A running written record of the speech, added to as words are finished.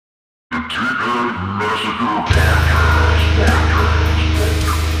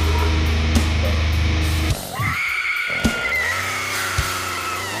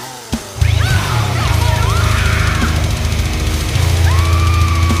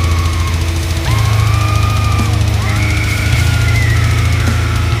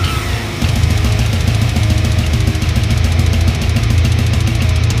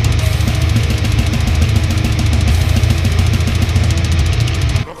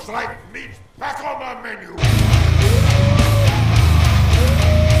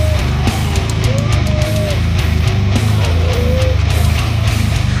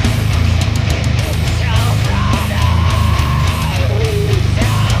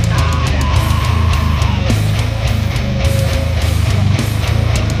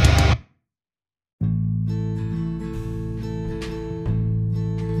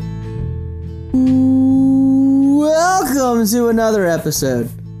Welcome to another episode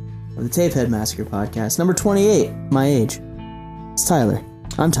of the Tapehead Massacre Podcast, number 28, my age. It's Tyler.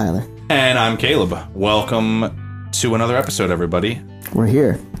 I'm Tyler. And I'm Caleb. Welcome to another episode, everybody. We're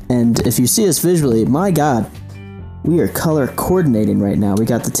here. And if you see us visually, my God, we are color coordinating right now. We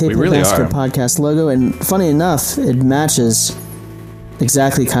got the Tapehead Massacre Podcast logo, and funny enough, it matches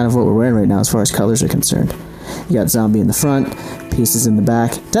exactly kind of what we're wearing right now as far as colors are concerned. You got zombie in the front, pieces in the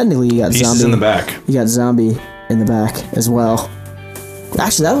back. Technically, you got pieces zombie in the back. You got zombie in the back as well.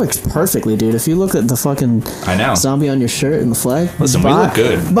 Actually, that looks perfectly, dude. If you look at the fucking zombie on your shirt and the flag. Listen, we look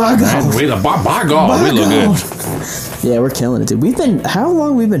good. By God, we look good. Yeah, we're killing it, dude. How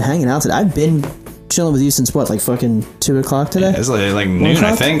long we've been hanging out today? I've been chilling with you since what, like fucking 2 o'clock today? Yeah, it's like noon,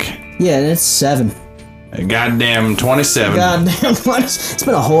 I think. Yeah, and it's 7. Goddamn 27. It's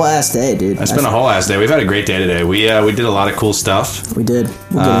been a whole ass day, dude. It's been a whole ass day. We've had a great day today. We did a lot of cool stuff. We did.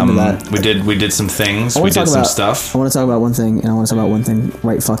 We'll get into that. We did some things. We did some stuff. I want to talk about one thing, and I want to talk about one thing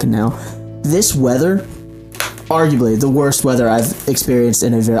right fucking now. This weather, arguably the worst weather I've experienced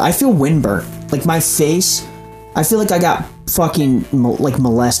in a very... I feel windburnt. Like my face, I feel like I got fucking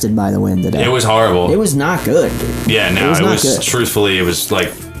molested by the wind today. It was horrible. It was not good, dude. Yeah, no, it was truthfully, it was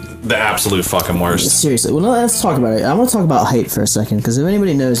like the absolute fucking worst. Seriously. Well, no, let's talk about it. I want to talk about height for a second, because if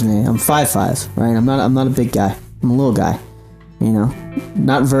anybody knows me, I'm 5'5", right? I'm not a big guy. I'm a little guy. You know?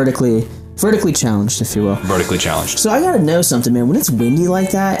 Not vertically challenged, if you will. Vertically challenged. So I gotta know something, man. When it's windy like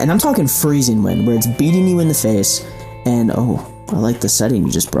that, and I'm talking freezing wind, where it's beating you in the face, and I like the setting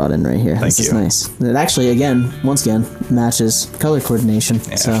you just brought in right here. Thank you. This is nice. It actually, once again, matches color coordination.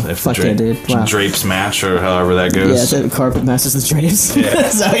 Yeah, so, fuck yeah, dude. Wow. Drapes match, or however that goes. Yeah, the carpet matches the drapes. Yeah.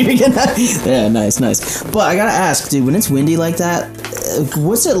 That's how you're getting. Yeah, nice. But I gotta ask, dude, when it's windy like that,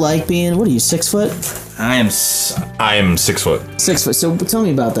 what's it like being, what are you, 6 foot? I am 6 foot. 6 foot. So tell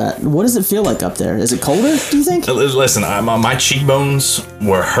me about that. What does it feel like up there? Is it colder, do you think? Listen, my cheekbones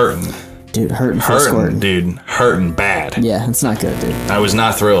were hurting. Dude, hurting bad. Yeah, it's not good, dude. I was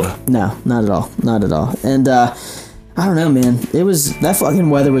not thrilled. No, not at all. And I don't know, man. That fucking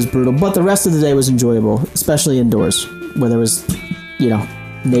weather was brutal, but the rest of the day was enjoyable, especially indoors, where there was,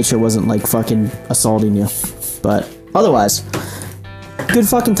 nature wasn't like fucking assaulting you. But otherwise, good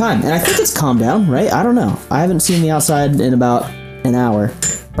fucking time. And I think it's calmed down, right? I don't know. I haven't seen the outside in about an hour,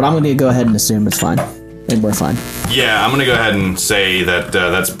 but I'm gonna go ahead and assume it's fine. And we're fine. Yeah, I'm going to go ahead and say that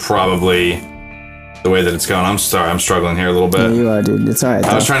that's probably the way that it's going. I'm sorry, I'm struggling here a little bit. Yeah, you are, dude. It's alright.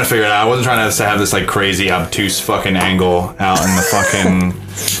 I was trying to figure it out. I wasn't trying to have this like crazy obtuse fucking angle out in the fucking...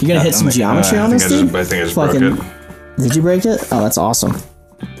 You gonna hit some geometry on this, dude? I think I just broke it. Did you break it? Oh, that's awesome.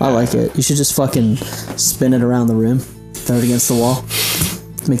 I like it. You should just fucking spin it around the room. Throw it against the wall.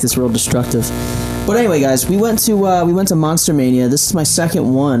 Make this real destructive. But anyway, guys, we went to Monster Mania. This is my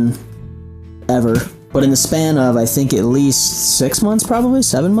second one ever. But in the span of, I think, at least 6 months, probably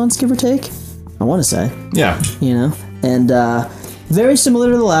 7 months, give or take. I want to say. Yeah. And very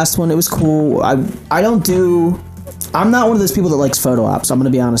similar to the last one. It was cool. I'm not one of those people that likes photo ops. I'm going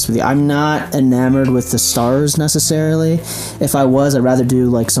to be honest with you. I'm not enamored with the stars necessarily. If I was, I'd rather do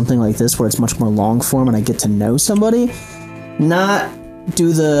like something like this where it's much more long form and I get to know somebody. Not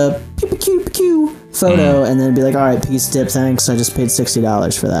do the pew photo and then be like, all right, peace, dip, thanks. I just paid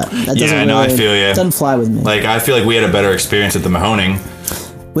 $60 for that. I feel you. It doesn't fly with me. Like, I feel like we had a better experience at the Mahoning.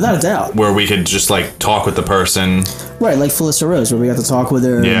 Without a doubt. Where we could just, like, talk with the person. Right, like Felissa Rose, where we got to talk with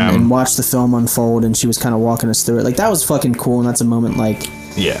her and watch the film unfold, and she was kind of walking us through it. Like, that was fucking cool, and that's a moment, like...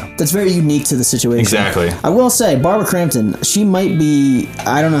 Yeah. That's very unique to the situation. Exactly. I will say, Barbara Crampton, she might be...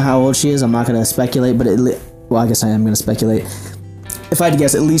 I don't know how old she is. I'm not going to speculate, but... I guess I am going to speculate. If I had to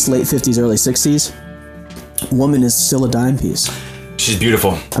guess, at least late 50s, early 60s. Woman is still a dime piece. She's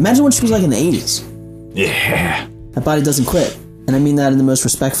beautiful. Imagine when she was like in the 80s. Yeah. That body doesn't quit. And I mean that in the most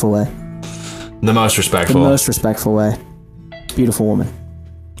respectful way. The most respectful. The most respectful way. Beautiful woman.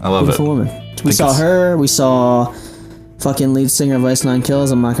 I love Beautiful woman. We saw her. We saw fucking lead singer of Ice Nine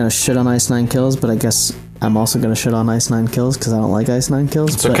Kills. I'm not gonna shit on Ice Nine Kills, but I guess I'm also gonna shit on Ice Nine Kills because I don't like Ice Nine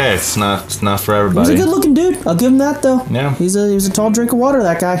Kills. It's okay. It's not for everybody. He's a good looking dude. I'll give him that though. Yeah. He was a tall drink of water.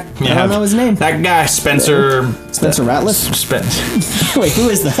 That guy. Yeah. I don't know his name. That guy, Spencer Ratliff. Wait, who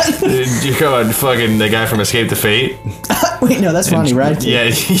is that? You're going fucking the guy from Escape the Fate. Wait, no, that's Ronnie Radcliffe. Yeah,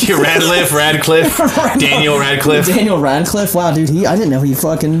 Radcliffe. Daniel Radcliffe. Daniel Radcliffe. Wow, dude, I didn't know he was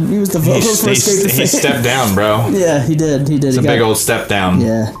the vocalist for Escape the Fate. He stepped down, bro. Yeah, he did. It's a big old step down.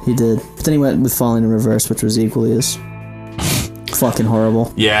 Yeah, he did. But then he went with Falling in Reverse, which was equally as fucking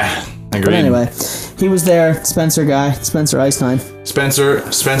horrible. Yeah, agreed. But anyway, he was there. Spencer Ice Nine. Spencer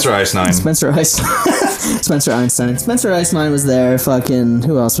Ice Nine. Spencer Einstein. Spencer Ice Nine was there. Fucking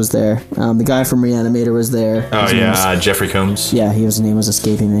who else was there? The guy from Reanimator was there. Oh yeah, Jeffrey Combs. Yeah, his name was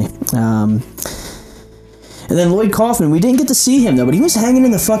escaping me. And then Lloyd Kaufman, we didn't get to see him though, but he was hanging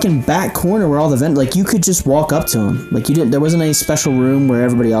in the fucking back corner where all the like you could just walk up to him. Like there wasn't any special room where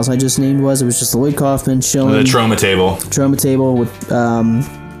everybody else I just named was. It was just Lloyd Kaufman chilling. The trauma table. Trauma table with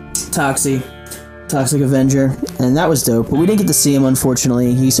Toxic Avenger, and that was dope. But we didn't get to see him,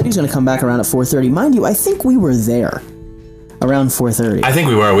 unfortunately. He said he was going to come back around at 4:30. Mind you, I think we were there around 4:30. I think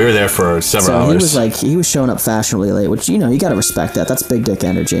we were. We were there for several hours. He was showing up fashionably late, which you got to respect that. That's big dick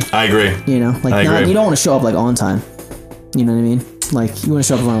energy. I agree. I agree. You don't want to show up like on time. You know what I mean? Like you want to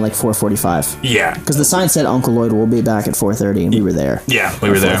show up around like 4:45. Yeah. Because the sign said Uncle Lloyd will be back at 4:30, and we were there. Yeah, we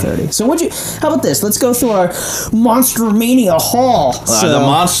were there. 4:30. So how about this? Let's go through our Monster Mania haul. The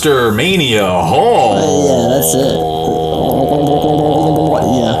Monster Mania haul. Yeah, that's it.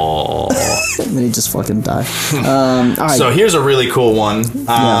 Yeah. And then he just fucking died. All right. So here's a really cool one.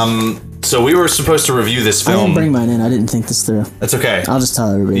 So we were supposed to review this film. I didn't bring mine in. I didn't think this through. That's okay. I'll just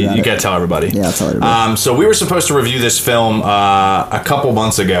tell everybody about it. You gotta tell everybody. Yeah, I'll tell everybody. So we were supposed to review this film a couple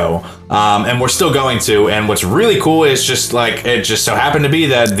months ago, and we're still going to. And what's really cool is it just so happened to be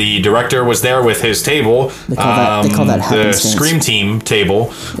that the director was there with his table. They call that the happenstance. Scream Team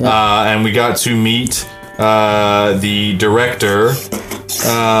table, and we got to meet the director.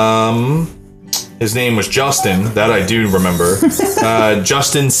 His name was Justin. That I do remember.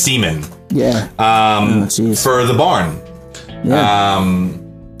 Justin Seaman. Yeah. For The Barn. Yeah.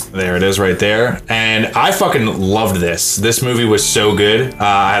 There it is right there. And I fucking loved this. This movie was so good.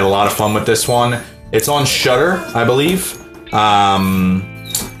 I had a lot of fun with this one. It's on Shudder, I believe. And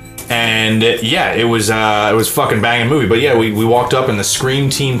yeah, it was fucking banging movie. But yeah, we walked up and the Scream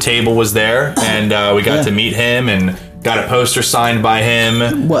Team table was there, and we got to meet him and got a poster signed by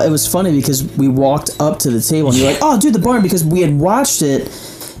him. Well, it was funny because we walked up to the table and you're like, "Oh, dude, The Barn," because we had watched it.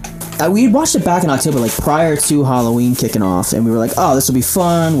 We had watched it back in October, like prior to Halloween kicking off, and we were like, "Oh, this will be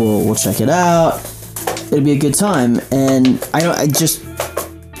fun. We'll check it out. It'll be a good time." And I just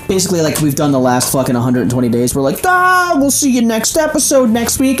basically like we've done the last fucking 120 days. We're like, we'll see you next episode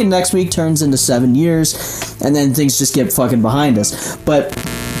next week, and next week turns into 7 years, and then things just get fucking behind us. But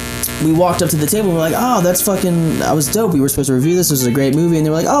we walked up to the table and we're like, that was dope. We were supposed to review this. This was a great movie. And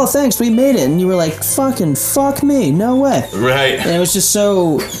they were like, "Oh, thanks, we made it." And you were like, fuck me, no way. Right. And it was just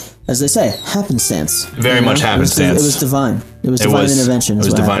so, as they say, happenstance. Very much happenstance. It was divine. It was divine intervention. It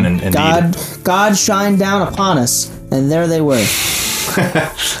was divine indeed. God shined down upon us, and there they were.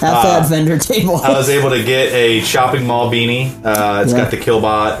 At that vendor table. I was able to get a shopping mall beanie. It's got the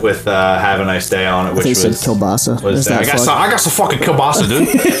Killbot with "Have a Nice Day" on it, which said kielbasa. I got some fucking kielbasa, dude.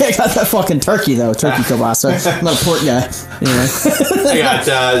 I got that fucking turkey though, turkey kielbasa. I'm not a pork guy. Anyway. I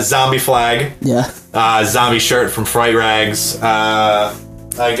got zombie flag. Yeah. Zombie shirt from Fright Rags. I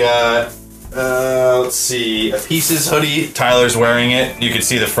got let's see, a Pieces hoodie. Tyler's wearing it. You can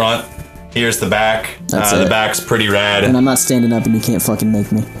see the front. Here's the back. The back's pretty rad. And I'm not standing up and you can't fucking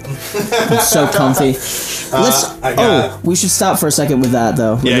make me. It's so comfy. We should stop for a second with that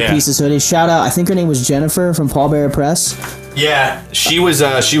though. With the Pieces hoodie. Shout out, I think her name was Jennifer from Paul Bearer Press. Yeah, she was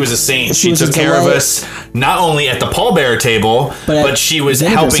a saint. She took care of us not only at the pallbearer table, but she was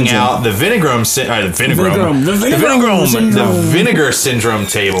helping out the vinegar syndrome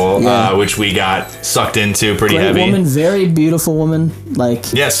table, which we got sucked into pretty heavy. Woman, very beautiful woman,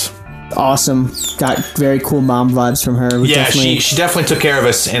 yes. Awesome. Got very cool mom vibes from her. She definitely took care of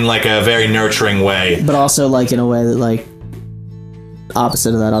us in like a very nurturing way. But also like in a way that like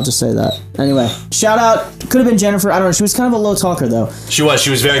opposite of that. I'll just say that. Anyway, shout out. Could have been Jennifer. I don't know. She was kind of a low talker though. She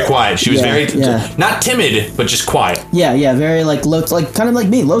was very quiet. She was not timid, but just quiet. Yeah, very like low, like kind of like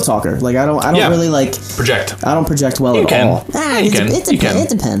me, low talker. Like I don't really like project. I don't project well at all. It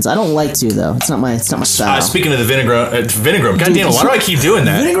depends. I don't like to though. It's not my style. Speaking of the Vinegrum. God damn it! Why do I keep doing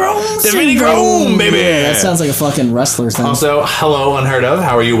that? Vinegrum, the Vinegrum, baby. Yeah, that sounds like a fucking wrestler thing. Also, hello, Unheard of.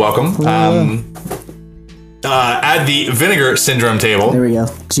 How are you? Welcome. At the Vinegar Syndrome table. There we go.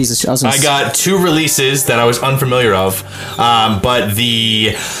 Jesus, I got 2 releases that I was unfamiliar of, but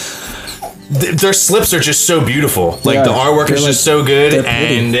their slips are just so beautiful. Like the artwork is just so good,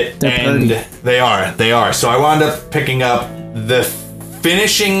 and they are. So I wound up picking up the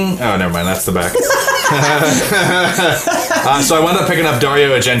finishing. Oh, never mind. That's the back. So I wound up picking up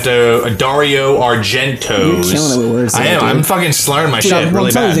Dario Argento's. You're killing it with words. I am. Dude. I'm fucking slurring my shit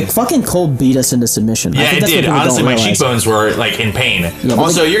really bad. The fucking cold beat us into submission. Yeah, it did. Honestly, my cheekbones were like in pain. Yeah,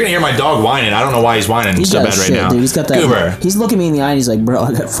 also, you're gonna hear my dog whining. I don't know why he's whining so bad right now. Dude, he's got that. Goober. He's looking me in the eye and he's like, bro,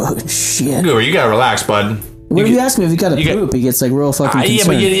 I got fucking shit. Goober, you gotta relax, bud. What if you ask him if he got a poop? He gets like real fucking concerned. Yeah,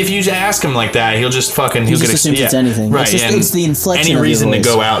 but if you ask him like that, he'll just fucking he'll just assume it's anything. Right, it's the inflection. Any reason to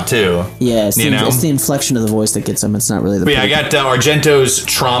go out too. Yeah, it's the inflection of the voice that gets him. It's not really the. But yeah, I got Argento's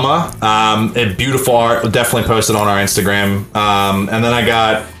Trauma. Beautiful art. Definitely posted on our Instagram. And then I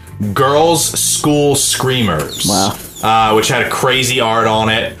got Girls School Screamers. Wow. Which had a crazy art on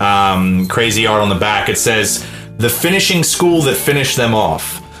it. Crazy art on the back. It says the finishing school that finished them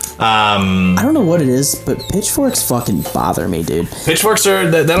off. I don't know what it is, but pitchforks fucking bother me, dude. Pitchforks that'll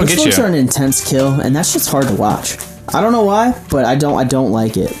get you. Pitchforks are an intense kill, and that shit's hard to watch. I don't know why, but I don't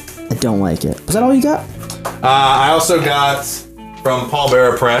like it. I don't like it. Was that all you got? I also got from Paul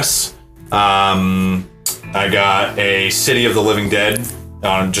Bearer Press. I got a City of the Living Dead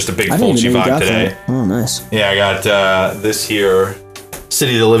on just a big full G5 today. That. Oh, nice. Yeah, I got this here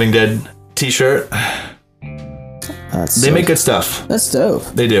City of the Living Dead t-shirt. They make good stuff. That's dope.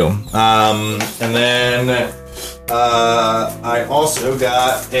 They do. And then I also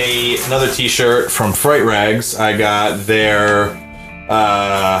got another t-shirt from Fright Rags. I got the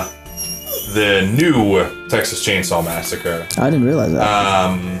new Texas Chainsaw Massacre. I didn't realize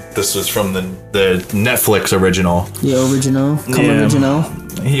that. This was from the Netflix original. The original? Original?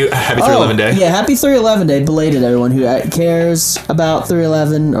 Happy 311 Day. Yeah, happy 311 Day. Belated, everyone who cares about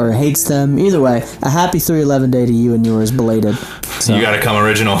 311 or hates them. Either way, a happy 311 Day to you and yours, belated. So, you gotta come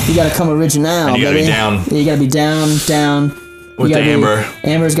original. You gotta come original, and you gotta be down. You gotta be down. With the amber.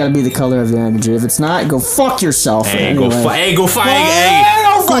 Amber's gotta be the color of your energy. If it's not, go fuck yourself. Hey, go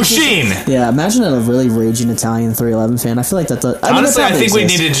Kushin! Yeah, imagine a really raging Italian 311 fan. I feel like that's honestly, I think we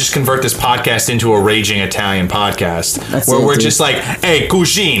need to just convert this podcast into a raging Italian podcast. Where we're just like, hey,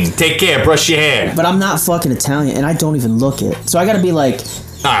 Kushin, take care, brush your hair. But I'm not fucking Italian, and I don't even look it. So I gotta be like...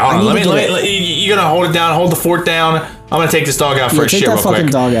 Alright, hold on. You're gonna hold it down, hold the fort down. I'm gonna take this dog out for a shit real quick. Take that fucking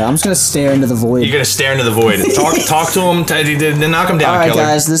dog out. I'm just gonna stare into the void. You're gonna stare into the void. Talk to him, then knock him down, Alright, killer.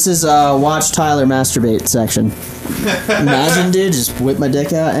 guys, this is Watch Tyler Masturbate section. Imagine, dude, just whip my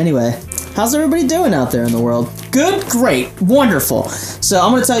dick out. Anyway, how's everybody doing out there in the world? Good, great, wonderful. So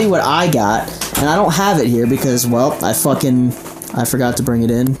I'm gonna tell you what I got, and I don't have it here because, well, I forgot to bring it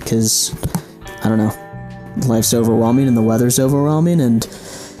in because, I don't know, life's overwhelming and the weather's overwhelming and,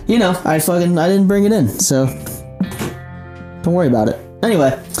 you know, I didn't bring it in, so don't worry about it.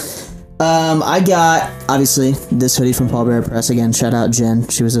 Anyway, I got, obviously, this hoodie from Paul Bearer Press. Again, shout out Jen.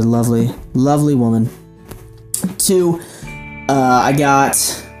 She was a lovely, lovely woman. 2, I got...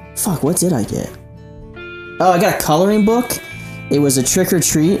 Fuck, what did I get? Oh, I got a coloring book. It was a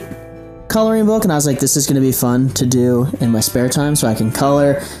trick-or-treat coloring book, and I was like, this is going to be fun to do in my spare time so I can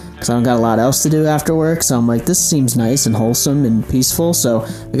color, because I don't got a lot else to do after work. So I'm like, this seems nice and wholesome and peaceful, so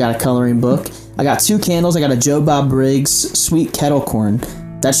I got a coloring book. I got 2 candles. I got a Joe Bob Briggs sweet kettle corn.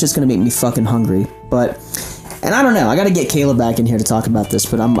 That's just going to make me fucking hungry. But... And I don't know, I gotta get Caleb back in here to talk about this,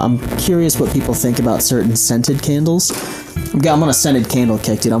 but I'm curious what people think about certain scented candles. I'm on a scented candle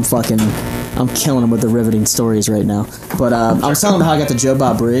kick, dude. I'm killing them with the riveting stories right now. But I'm telling them how I got the Joe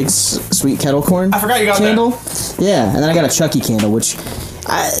Bob Briggs sweet kettle corn. I forgot you got candle. That. Yeah, and then I got a Chucky candle, which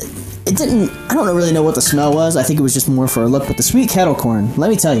I don't really know what the smell was. I think it was just more for a look. But the sweet kettle corn,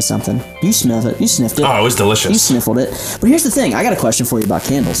 let me tell you something. You sniffed it. Oh, it was delicious. You sniffled it. But here's the thing. I got a question for you about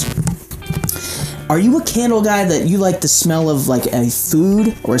candles. Are you a candle guy that you like the smell of like a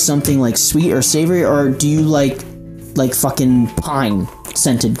food or something like sweet or savory, or do you like fucking pine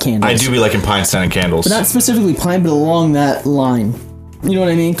scented candles? I do be liking pine scented candles. But not specifically pine, but along that line. You know what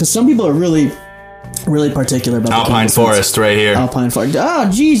I mean? Because some people are really really particular about Alpine the forest right here. Alpine forest. Oh,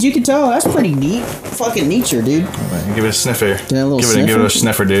 geez, you can tell. That's pretty neat. Fucking nature, dude. Give it a sniffer. Give it a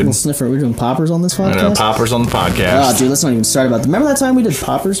sniffer, dude. A little sniffer. We're doing poppers on this podcast? I know, poppers on the podcast. Oh, dude, let's not even start about that. Remember that time we did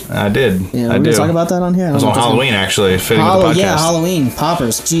poppers? I did. Yeah, I we do. talk about that on here? It was on Halloween, actually, fitting with the podcast. Yeah, Halloween.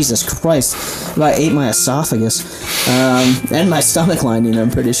 Poppers. Jesus Christ. I ate my esophagus. And my stomach lining,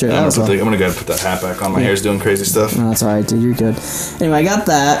 I'm pretty sure. I'm going to go put that hat back on. My hair's doing crazy stuff. No, that's alright, dude. You're good. Anyway, I got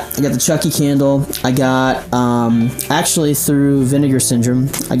that. I got the Chucky candle. I got, actually, through Vinegar Syndrome,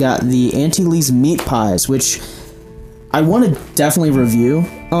 I got the Auntie Lee's meat pies, which I want to definitely review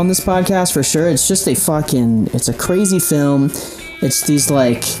on this podcast for sure. It's just it's a crazy film. It's these,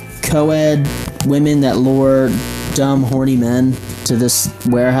 like, co-ed women that lure dumb, horny men to this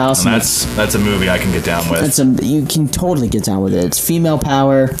warehouse. And that's a movie I can get down with. You can totally get down with it. It's female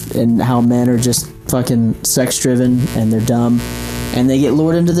power and how men are just fucking sex-driven and they're dumb. And they get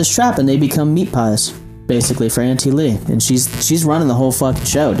lured into this trap and they become meat pies, basically, for Auntie Lee. And she's running the whole fucking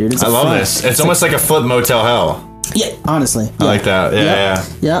show, dude. I love this. It's almost like a foot Motel Hell. Yeah, honestly. Yeah. I like that. Yeah.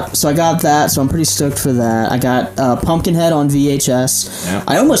 Yep. So I got that, so I'm pretty stoked for that. I got Pumpkinhead on VHS. Yeah.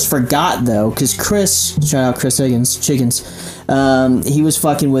 I almost forgot, though, because shout out Chris Chiggins, he was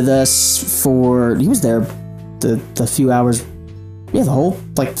fucking with us he was there the few hours, the whole,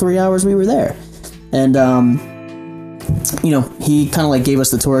 3 hours we were there. And, he kind of, gave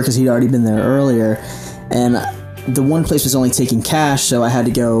us the tour because he'd already been there earlier. And the one place was only taking cash, so I had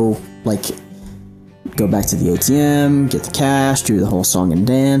to go back to the ATM, get the cash, do the whole song and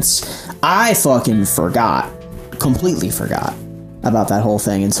dance. I fucking completely forgot about that whole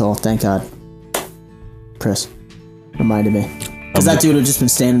thing until, thank God, Chris reminded me. Because that dude had just been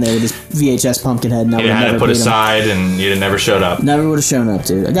standing there with his VHS Pumpkinhead. And you had to put aside and you'd have never showed up. Never would have shown up,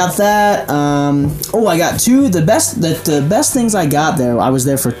 dude. I got that. I got two. The best things I got there, I was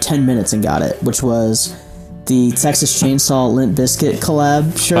there for 10 minutes and got it, which was the Texas Chainsaw Limp Bizkit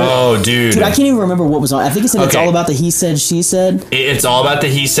collab shirt. Oh, dude. Dude, I can't even remember what was on. I think it's all about the he said, she said. It's all about the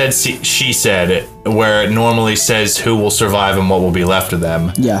he said, she said, where it normally says who will survive and what will be left of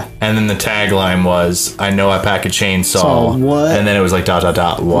them. Yeah. And then the tagline was, I know I pack a chainsaw. So what? And then it was like ...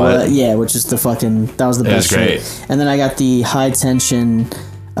 what? Yeah, which is that was the best. It was great. Shirt. And then I got the high tension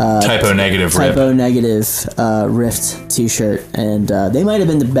typo negative Rift t-shirt, and they might have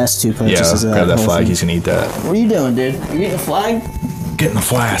been the best two purchases. Yeah, grab that flag. He's gonna eat that. What are you doing, dude? You getting the flag? Getting the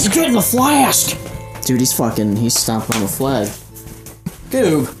flask. You're getting the flask, dude. He's stomping on the flag.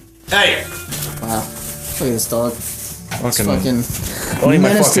 Goob. Hey. Wow. Look at this dog. Fucking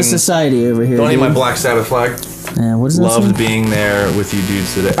menace to society over here. Don't eat my Black Sabbath flag. What is that? Loved being there with you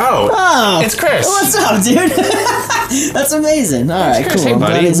dudes today. Oh, it's Chris. What's up, dude? That's amazing. All right, cool. Hey,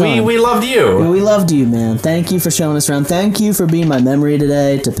 buddy. We loved you. We loved you, man. Thank you for showing us around. Thank you for being my memory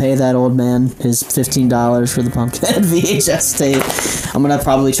today to pay that old man his $15 for the Pumpkinhead VHS tape. I'm gonna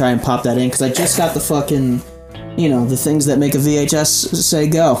probably try and pop that in because I just got the fucking, the things that make a VHS say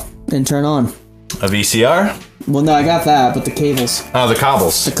go and turn on. A VCR? Well, no, I got that, but the cables. Oh, the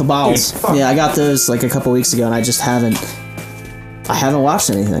cobbles. The cabals. Dude, yeah, I got those a couple weeks ago, and I just haven't watched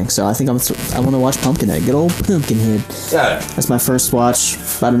anything. So I think I want to watch Pumpkinhead. Good old Pumpkinhead. Yeah. That's my first watch.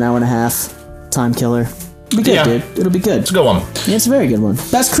 About an hour and a half. Time killer. It'll be good, dude. It'll be good. It's a good one. Yeah, it's a very good one.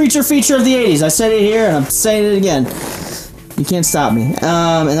 Best creature feature of the 80s. I said it here, and I'm saying it again. You can't stop me.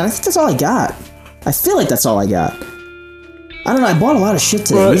 And I think that's all I got. I feel like that's all I got. I don't know, I bought a lot of shit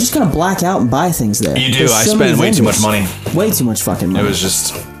today. You're just gonna black out and buy things there. You do. I spent way too much money. Way too much fucking money. It was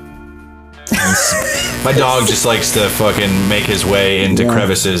just... My dog just likes to fucking make his way into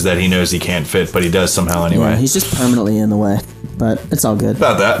crevices that he knows he can't fit, but he does somehow anyway. Yeah, he's just permanently in the way. But it's all good.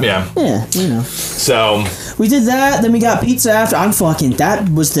 About that, yeah. Yeah, So... We did that, then we got pizza after. That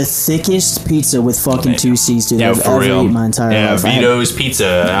was the thickest pizza with fucking 2 C's, dude. I've ever eaten my entire life. Yeah, Vito's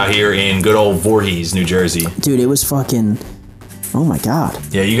Pizza out here in good old Voorhees, New Jersey. Dude, it was fucking... Oh my god.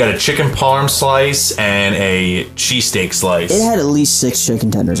 Yeah, you got a chicken parm slice and a cheesesteak slice. It had at least 6 chicken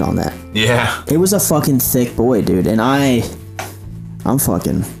tenders on that. Yeah. It was a fucking thick boy, dude. And I'm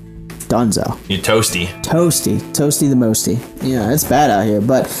fucking donezo. You're toasty. Toasty the mosty. Yeah, it's bad out here.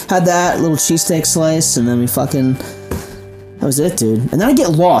 But had that little cheesesteak slice, and then that was it, dude. And then I get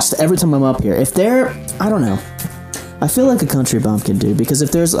lost every time I'm up here. I don't know. I feel like a country bumpkin, dude, because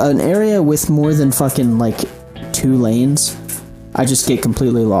if there's an area with more than fucking 2 lanes, I just get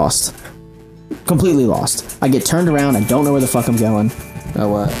completely lost. Completely lost. I get turned around, I don't know where the fuck I'm going. Oh,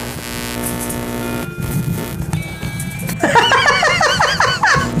 what?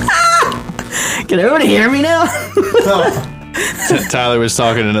 Can everybody hear me now? Tyler was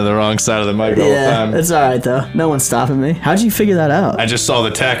talking into the wrong side of the mic all the time. It's alright though. No one's stopping me. How'd you figure that out? I just saw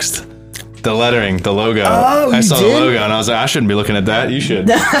the text. The lettering, the logo. Oh, I you saw did? the logo and I was like, I shouldn't be looking at that. You should.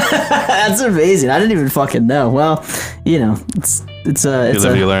 That's amazing. I didn't even fucking know. Well, you know, it's You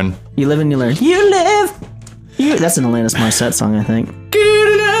live, you learn. You live and you learn. You live. That's an Alanis Morissette song, I think.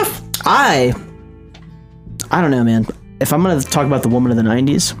 Good enough. I don't know, man. If I'm gonna talk about the woman of the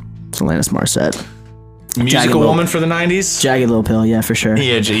 '90s, it's Alanis Morissette. Musical woman for the 90s? Jagged Little Pill, yeah, for sure.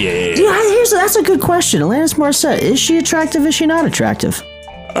 Yeah. Dude, that's a good question. Alanis Morissette, is she attractive? Is she not attractive?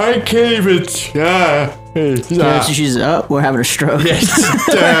 I can't even. She's we're having a stroke. Yes.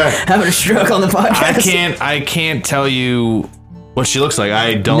 Having a stroke on the podcast. I can't tell you what she looks like.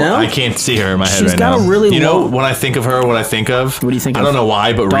 No? I can't see her in my head She's right got now. a really you know, long- when I think of her, what I think of? What do you think I of? don't know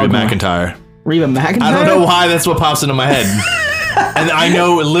why, but Reba Dogma. McEntire. Reba McEntire? I don't know why that's what pops into my head. And I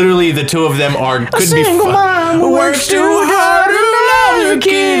know literally the two of them couldn't be single mom who works too hard to love your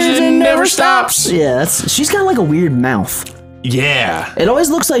kids and never stops. Yeah, she's got like a weird mouth. Yeah. It always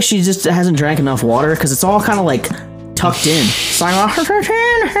looks like she just hasn't drank enough water because it's all kind of like tucked in. It's like,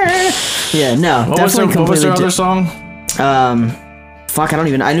 yeah, no, What definitely was her completely. other song? Fuck, I don't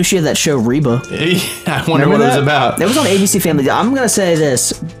even. I knew she had that show Reba. I wonder what it was about. It was on ABC Family. I'm gonna say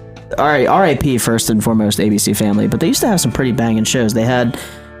this. All right, R.I.P. first and foremost, ABC Family. But they used to have some pretty banging shows. They had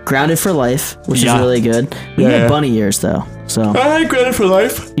Grounded for Life, which is really good. We had Bunny Years though. So I like Grounded for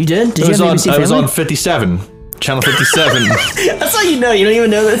Life. You did? Did you have ABC Family? It was on 57. Channel 57. That's how you know. You don't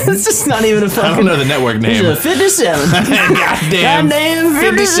even know that. It's just not even a fucking. I don't know the network name. It's a 57. Goddamn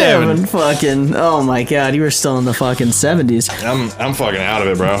 57. Fucking. Oh my god, you were still in the fucking 70s. I'm fucking out of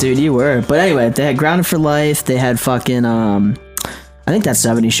it, bro. Dude, you were. But anyway, they had Grounded for Life. They had fucking I think that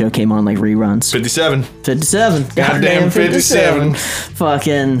 70s show came on like reruns. 57. 57. Goddamn 57.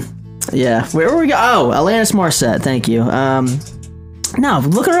 Fucking. Yeah. Where were we go? Oh, Alanis Morissette. Thank you. No,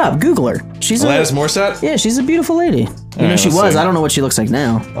 look her up. Google her. She's Alanis Morissette? Yeah, she's a beautiful lady. You know, she was. I don't know what she looks like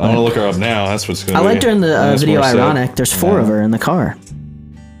now. I want to look her up now. That's what's going to I be. liked her in the video Morissette. Ironic. There's 4 of her in the car.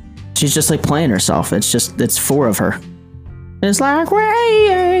 She's just like playing herself. It's 4 of her. It's like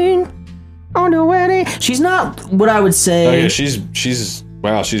rain on the wedding. She's not what I would say. Oh yeah, she's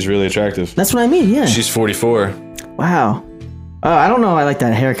wow, she's really attractive. That's what I mean, yeah. She's 44. Wow. I don't know. I like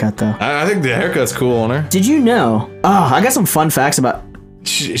that haircut though. I think the haircut's cool on her. Did you know? Oh, I got some fun facts about.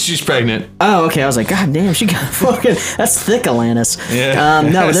 She's pregnant. Oh, okay. I was like, God damn, she got fucking. That's thick, Alanis. Yeah.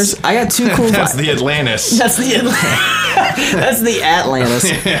 No, I got 2 cool. That's the Atlantis. That's the That's the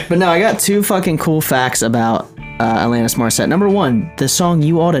Atlantis. But no, I got 2 fucking cool facts about Alanis Morissette. Number 1, the song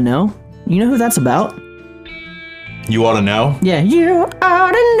 "You Ought to Know." You know who that's about? You ought to know. Yeah, you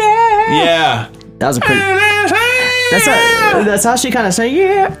ought to know. Yeah. That was a pretty. That's how she kind of say you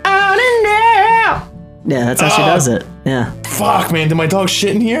ought to know. Yeah, that's how she does it. Yeah. Fuck, man, did my dog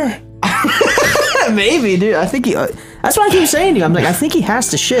shit in here? Maybe, dude. I think he. That's what I keep saying to you. I'm like, I think he has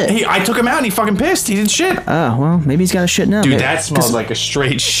to shit. Hey, I took him out and he fucking pissed. He didn't shit. Oh well, maybe he's got to shit now. Dude, that smells like a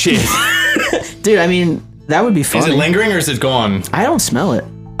straight shit. Dude, I mean, that would be funny. Is it lingering or is it gone? I don't smell it.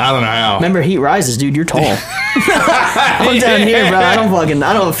 I don't know how. Remember, heat rises, dude. You're tall. I'm down here, bro. I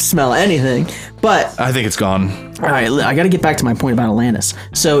don't smell anything. But I think it's gone. All right, I got to get back to my point about Alanis.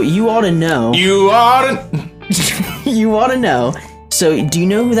 So you ought to know. You ought to. You ought to know. So do you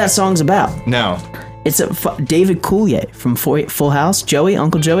know who that song's about? No. It's David Coulier from Full House. Joey,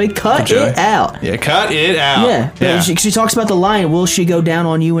 Uncle Joey, cut it out. Yeah, cut it out. Yeah. She talks about the line, "Will she go down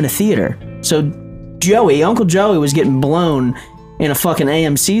on you in a theater?" So Joey, Uncle Joey, was getting blown in a fucking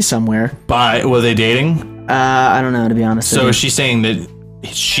AMC somewhere. Were they dating? I don't know, to be honest. So is she saying that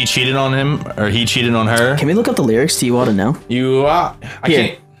she cheated on him or he cheated on her? Can we look up the lyrics? Do you want to know? I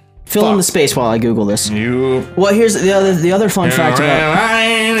can't. Fill in the space while I Google this. Well, here's the other fun fact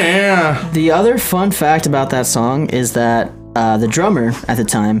about the other fun fact about that song is that the drummer at the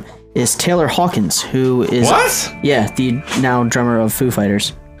time is Taylor Hawkins, who is the now drummer of Foo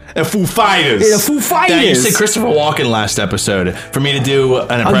Fighters. Foo Fighters. Yeah, Foo Fighters. Now, you said Christopher Walken last episode for me to do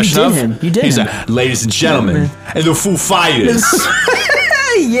an impression you did him. You did He's him. like, ladies and gentlemen, and the Foo Fighters.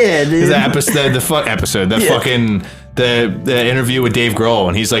 Yeah, dude. The interview with Dave Grohl,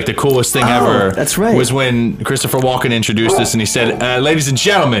 and he's like, the coolest thing ever. That's right. Was when Christopher Walken introduced us, and he said, ladies and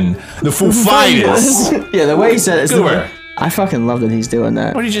gentlemen, the Foo Fighters. Yeah, the way he said it. Goober. I fucking love that he's doing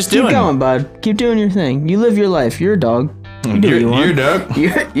that. What are you just doing? Keep going, bud. Keep doing your thing. You live your life. You're a dog. You do what you want. You're a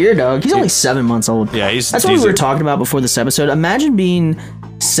dog. You're a dog. He's only 7 months old. Yeah, That's what we were talking about before this episode. Imagine being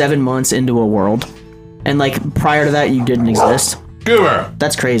 7 months into a world, and like prior to that, you didn't exist. Goober.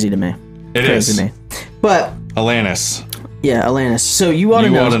 That's crazy to me. It crazy is. to me. But Alanis. yeah, Alanis. So you ought to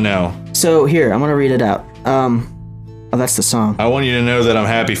know. You ought to know. So here, I'm gonna read it out. Oh, that's the song. I want you to know that I'm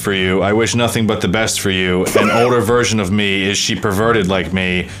happy for you. I wish nothing but the best for you. An older version of me, is she perverted like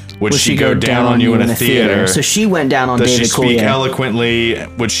me? Would she go down on you in a theater? So she went down on Does David she speak Coulier. eloquently?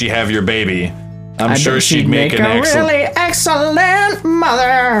 Would she have your baby? I'm sure bet she'd make an a excellent... really excellent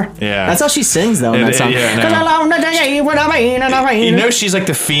mother. Yeah. That's how she sings, though, in that song. Yeah, no. 'Cause I love the day when I rain and I rain. You know she's like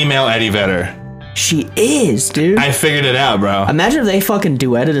the female Eddie Vedder. She is, dude. I figured it out, bro. Imagine if they fucking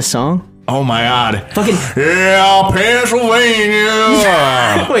duetted a song. Oh my god. Fucking... Yeah,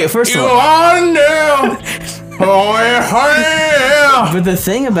 Pennsylvania. Wait, first of You all... are now. Oh, yeah. But the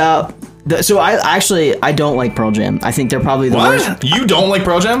thing about... So I don't like Pearl Jam. I think they're probably the worst. What? You don't like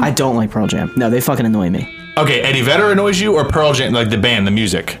Pearl Jam? I don't like Pearl Jam. No, they fucking annoy me. Okay, Eddie Vedder annoys you or Pearl Jam, like the band, the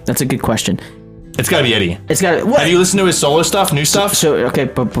music? That's a good question. It's gotta be Eddie. It's got... What? Have you listened to his solo stuff, new stuff? So, okay,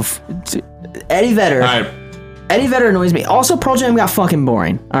 but Eddie Vedder... All right. Eddie Vedder annoys me. Also, Pearl Jam got fucking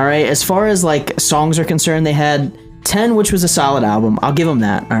boring. All right, as far as like songs are concerned, they had 10, which was a solid album. I'll give them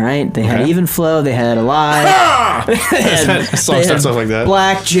that. All right, they had Even Flow, they had Alive, they had stuff like that.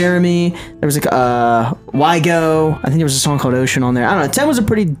 Black, Jeremy. There was like Why Go. I think there was a song called Ocean on there. I don't know. 10 was a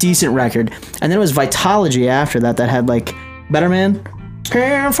pretty decent record, and then it was Vitology after that had like Better Man.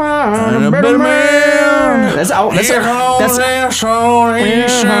 Can't find a better man.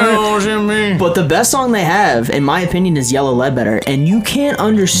 But the best song they have, in my opinion, is Yellow Ledbetter, and you can't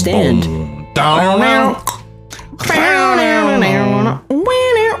understand. And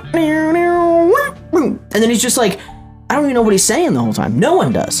then he's just like, I don't even know what he's saying the whole time. No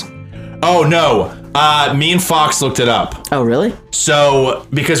one does. Oh no. Me and Fox looked it up. Oh, really? So,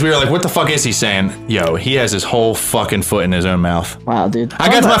 because we were like, what the fuck is he saying? Yo, he has his whole fucking foot in his own mouth. Wow, dude. I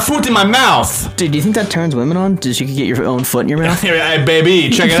got my foot in my mouth. Dude, do you think that turns women on? Does you could get your own foot in your mouth? Hey, baby,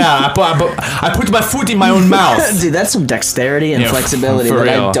 check it out. I put my foot in my own mouth. Dude, that's some dexterity and flexibility that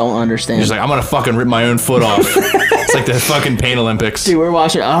real. I don't understand. He's like, I'm gonna fucking rip my own foot off. It's like the fucking Pain Olympics. Dude, we're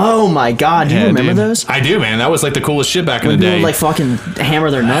watching. Oh my god, do you remember those? I do, man. That was like the coolest shit back in the People day. would, like fucking hammer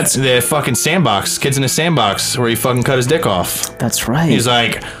their nuts. The fucking sandbox. Kids in a sandbox where he fucking cut his dick off. That's right. He's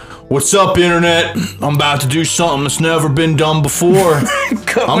like, what's up, internet? I'm about to do something that's never been done before.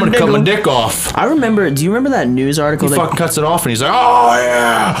 I'm gonna cut my dick off. I remember, do you remember that news article? He fucking cuts it off and he's like, oh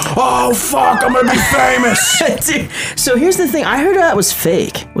yeah, oh fuck, I'm gonna be famous. Dude, so here's the thing, I heard that was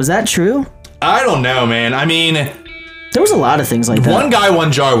fake. Was that true? I don't know, man. I mean, there was a lot of things like that. One guy,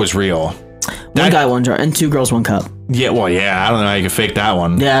 one jar was real. One guy, one jar, and 2 girls, 1 cup. Yeah, well, yeah, I don't know how you can fake that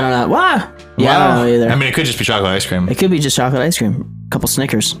one. Yeah, I don't know. Why? Yeah, I don't know either. I mean, it could just be chocolate ice cream. It could be just chocolate ice cream. Couple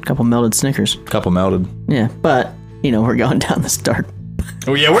Snickers. Couple melted Snickers. Couple melted. Yeah, but, you know, we're going down this dark.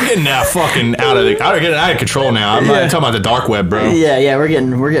 Oh, yeah, we're getting fucking out of control now. I'm not talking about the dark web, bro. Yeah, we're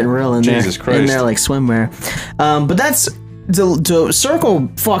getting real in there. Jesus Christ. In there like swimwear. But that's... To circle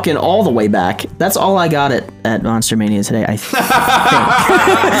fucking all the way back, that's all I got at Monster Mania today, I think.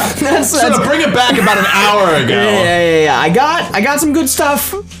 So to bring it back about an hour ago. Yeah. I got some good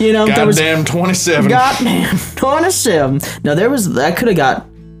stuff. You know, goddamn 27. Goddamn 27. No, I could have got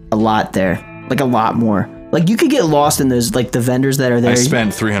a lot there, like a lot more. Like you could get lost in those, like the vendors that are there. I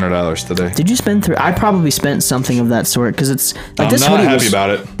spent $300 today. Did you spend I probably spent something of that sort because it's like this I'm hoodie not happy about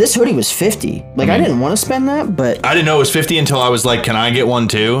it. This hoodie was $50. Like I didn't want to spend that, but I didn't know it was $50 until I was like, "Can I get one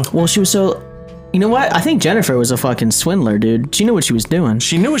too?" Well, she was so. You know what? I think Jennifer was a fucking swindler, dude. She knew what she was doing.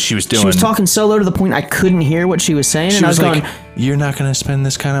 She knew what she was doing. She was talking so low to the point I couldn't hear what she was saying, and I was like, going, "You're not gonna spend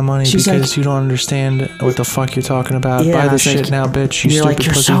this kind of money because like, you don't understand what the fuck you're talking about. Yeah, buy this shit now, bitch. You're like,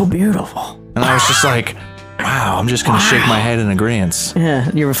 you're pussy. so beautiful." And I was just like, wow, I'm just gonna shake my head in agreement. Yeah,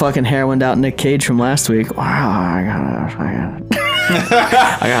 you were fucking heroined out Nick Cage from last week. Wow, I gotta buy that.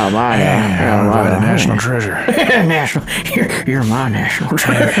 I gotta buy that. National treasure. You're my national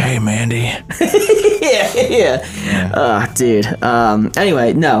treasure. Hey, Mandy. yeah. Dude.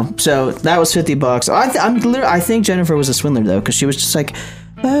 Anyway, no. So that was $50. I think Jennifer was a swindler though, because she was just like,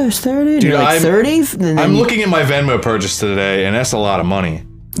 oh, it's 30. Dude, like 30. I'm looking at my Venmo purchase today, and that's a lot of money.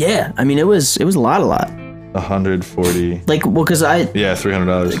 Yeah, I mean it was a lot. 140. Like, well, because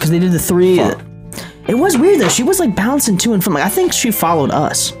 $300. Because they did the 3. Fuck. It was weird though. She was like bouncing to and from. Like I think she followed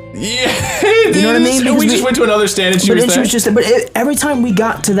us. Yeah, you know what I mean? Because we just went to another stand and she was there. But every time we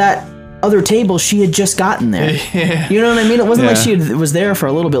got to that other table, she had just gotten there. Yeah. You know what I mean? It wasn't like she was there for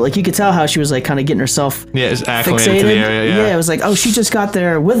a little bit. Like you could tell how she was like kind of getting herself acclimated to the area. Yeah, it was like, oh, she just got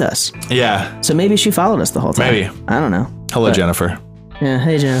there with us. Yeah. So maybe she followed us the whole time. Maybe. I don't know. Hello, Jennifer. Yeah,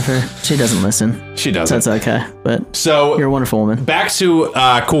 hey Jennifer. She doesn't listen. She doesn't. So that's okay. But so you're a wonderful woman. Back to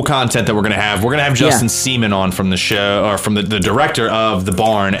cool content that we're gonna have. We're gonna have Justin Seaman on from the show, or from the director of The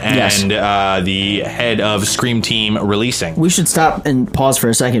Barn and the head of Scream Team Releasing. We should stop and pause for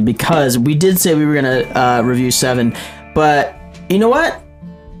a second because we did say we were gonna review 7. But you know what?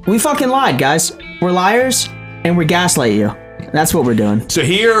 We fucking lied, guys. We're liars, and we gaslight you. That's what we're doing. So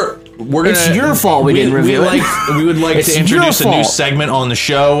here, we're gonna. It's your fault we didn't review it. We would like to introduce a new segment on the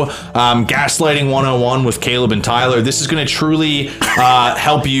show, Gaslighting 101 with Caleb and Tyler. This is going to truly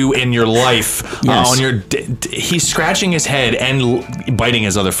help you in your life. Yes. On your, he's scratching his head and biting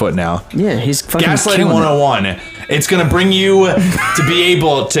his other foot now. Yeah, he's fucking Gaslighting 101. It's going to bring you to be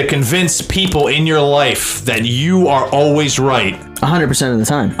able to convince people in your life that you are always right. 100% of the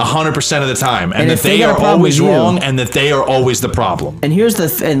time. 100% of the time. And that they are always wrong and that they are always the problem. And here's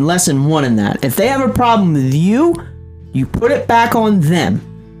the and lesson 1 in that. If they have a problem with you, you put it back on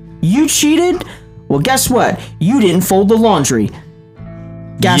them. You cheated? Well, guess what? You didn't fold the laundry.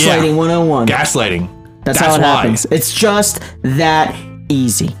 Gaslighting 101. Gaslighting. That's how it happens. It's just that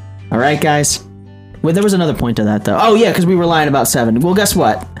easy. All right, guys? Well, there was another point to that, though. Oh, yeah, because we were lying about 7. Well, guess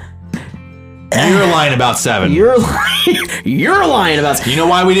what? You're lying about 7. You're lying about 7. You know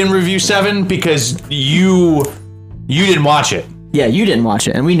why we didn't review 7? Because you didn't watch it. Yeah, you didn't watch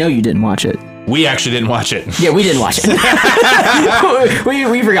it, and we know you didn't watch it. We actually didn't watch it. Yeah, we didn't watch it.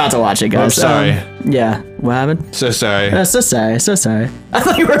 we forgot to watch it, guys. I'm sorry. Yeah, what happened? So sorry. So sorry. I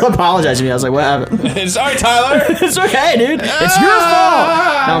thought you were apologizing to me. I was like, what happened? Sorry, Tyler. It's okay, dude. It's your fault.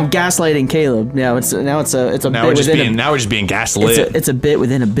 Now I'm gaslighting Caleb. Yeah, it's a now bit we're just within now we're just being gaslit. it's a bit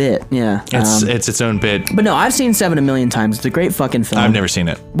within a bit. Yeah. It's its own bit. But no, I've seen 7 a million times. It's a great fucking film. I've never seen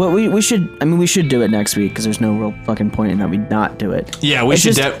it. Well, we should do it next week because there's no real fucking point in that we not do it. Yeah, we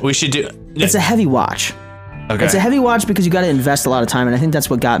should do. It's a heavy watch. Okay. It's a heavy watch because you got to invest a lot of time, and I think that's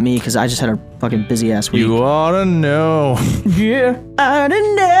what got me because I just had a fucking busy ass week. You ought to know. Yeah, I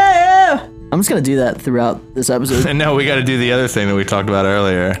don't know. I'm just gonna do that throughout this episode. And now we got to do the other thing that we talked about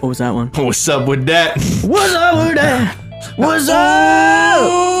earlier. What was that one? What's up with that? What's up with that? What's up?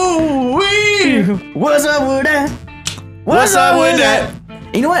 What's up with that? What's up with that?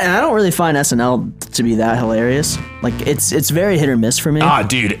 You know what? And I don't really find SNL to be that hilarious. Like it's very hit or miss for me. Ah,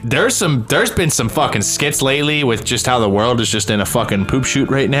 dude, there's been some fucking skits lately with just how the world is just in a fucking poop shoot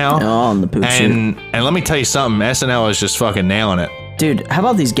right now. Oh, on the poop shoot. And let me tell you something, SNL is just fucking nailing it. Dude, how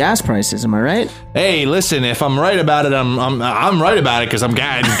about these gas prices? Am I right? Hey, listen, if I'm right about it, I'm right about it because I'm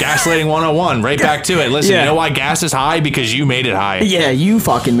gaslighting 101. Right back to it. Listen, You know why gas is high? Because you made it high. Yeah, you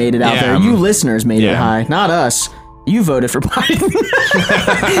fucking made it out there. You listeners made it high, not us. You voted for Biden.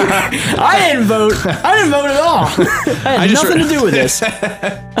 I didn't vote. I didn't vote at all. I had nothing to do with this.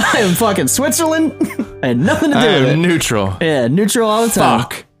 I am fucking Switzerland. I had nothing to do with it. Neutral. Yeah, neutral all the time.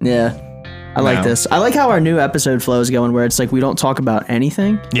 Fuck. Yeah. I like this. I like how our new episode flow is going where it's like we don't talk about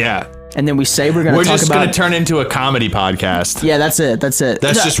anything. Yeah. And then we say we're going to talk about... We're just going to turn into a comedy podcast. Yeah, that's it. That's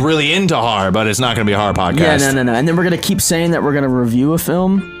just really into horror, but it's not going to be a horror podcast. Yeah, no. And then we're going to keep saying that we're going to review a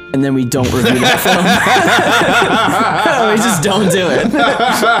film. And then we don't review that film. We just don't do it.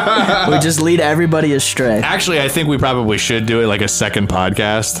 We just lead everybody astray. Actually, I think we probably should do it like a second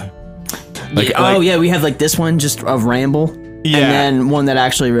podcast. We have like this one just of ramble. Yeah. And then one that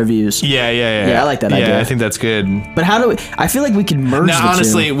actually reviews. Yeah. Yeah, I like that idea. Yeah, I think that's good. But how do we... I feel like we could merge the two.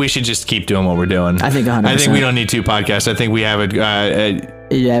 Honestly, we should just keep doing what we're doing. I think 100%. I think we don't need 2 podcasts. I think we have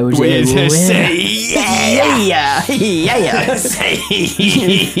yeah, we say yeah. Yeah,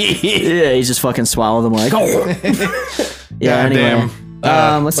 he's just fucking swallowed them like, oh. Yeah, anyway.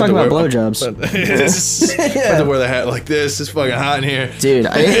 Let's talk about blowjobs. To wear the hat like this. It's fucking hot in here. Dude,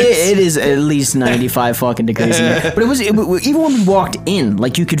 it is at least 95 fucking degrees in here. But even when we walked in,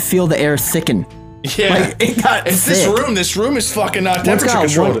 like you could feel the air thicken. Yeah, like, it got thick. This room is fucking not temperature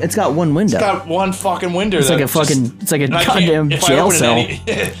controlled. It's got one window. It's got one fucking window. It's like a goddamn jail cell.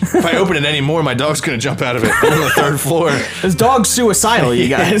 If I open it anymore, my dog's gonna jump out of it. I'm on the 3rd floor. This dog's suicidal, you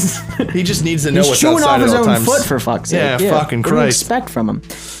guys. He just needs to know what's outside at all times. He's chewing off his own foot, for fuck's sake. Yeah, fucking Christ. What do you expect from him?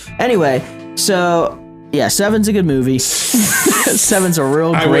 Anyway, so yeah, 7's a good movie. 7's a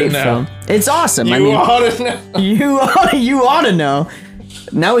real great film. It's awesome. You ought to know. You ought to know.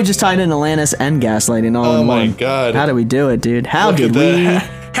 Now we just tied in Atlantis and gaslighting all in one. Oh my god. How do we do it, dude? How do you do it?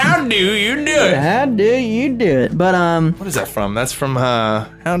 How do you do it? But what is that from? That's from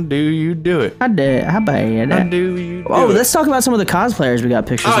How Do You Do It? How do you do it? Let's talk about some of the cosplayers we got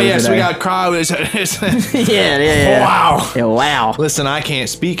pictures of. Oh yes, today. we got crowds. Yeah. Wow. Yeah, wow. Listen, I can't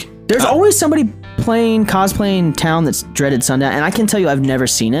speak. There's always somebody cosplaying Town that's Dreaded Sundown, and I can tell you I've never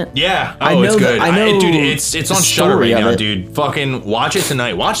seen it. Yeah. It's good. I know dude, it's on Shudder right now, dude. Fucking watch it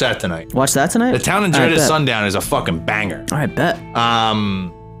tonight. Watch that tonight. Watch that tonight? The Town and Dreaded Sundown is a fucking banger. All right, bet.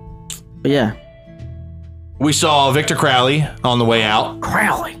 But yeah. We saw Victor Crowley on the way out.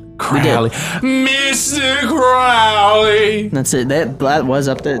 Crowley. Mr. Crowley. That's it. That was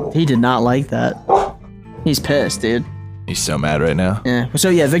up there. He did not like that. He's pissed, dude. He's so mad right now. Yeah. So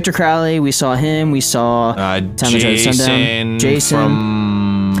yeah, Victor Crowley. We saw him. We saw Jason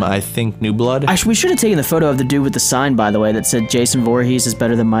from I think New Blood. Actually, we should have taken the photo of the dude with the sign, by the way, that said Jason Voorhees is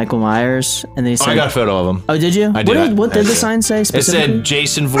better than Michael Myers. And they said, I got a photo of him. Oh, did you? I did. What did the sign say specifically? It said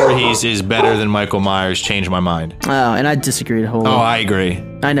Jason Voorhees is better than Michael Myers. Change my mind. Oh, and I disagreed wholly. Oh, I agree.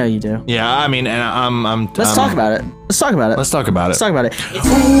 I know you do. Yeah, I mean, and I'm. Let's talk about it. Let's talk about it. Let's talk about it. Let's talk about it.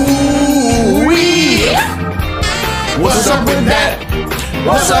 What's up with that?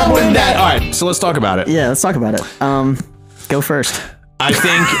 What's up with that? All right, so let's talk about it. Yeah, let's talk about it. Go first. I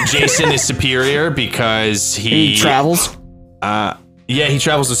think Jason is superior because he travels. Yeah, he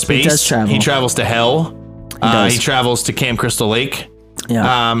travels to space. He does travel. He travels to hell. He travels to Camp Crystal Lake.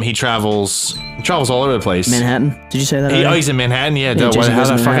 Yeah. He travels all over the place. Manhattan. Did you say that? Already? He's in Manhattan. Yeah.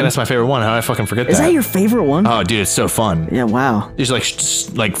 That's my favorite one. How did I fucking forget that? Is that your favorite one? Oh, dude, it's so fun. Yeah. Wow. There's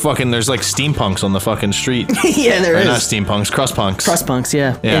like fucking. There's like steampunks on the fucking street. Yeah, there is. Not steampunks, crustpunks. Crustpunks.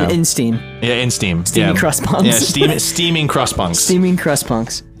 Yeah. In steam. Yeah, in steam. Steaming crustpunks. Yeah, steaming crustpunks. Steaming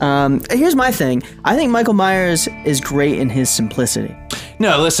crustpunks. Here's my thing. I think Michael Myers is great in his simplicity.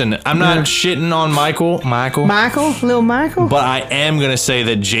 No, listen, I'm not shitting on Michael, little Michael. but I am gonna say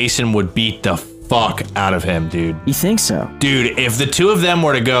that Jason would beat the fuck out of him, dude. You think so? Dude, if the two of them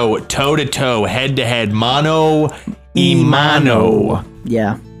were to go toe to toe, head to head, mano y mano,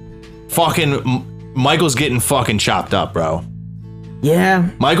 yeah, fucking Michael's getting fucking chopped up, bro. Yeah,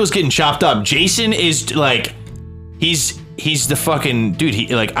 Michael's getting chopped up. Jason is like, he's the fucking dude.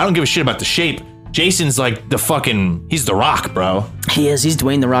 He like, I don't give a shit about the shape. Jason's like he's the Rock, bro. He is. He's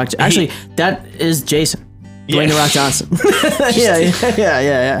Dwayne the Rock. Actually, that is Jason. Dwayne the Rock Johnson.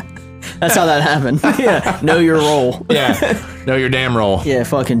 Yeah. That's how that happened. Yeah. Know your role. Yeah. Know your damn role. Yeah,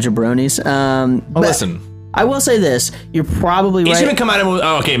 fucking jabronis. Listen. I will say this. You're probably right. He's gonna come out with,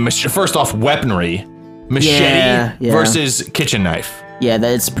 okay, first off, weaponry. Machete versus kitchen knife. Yeah,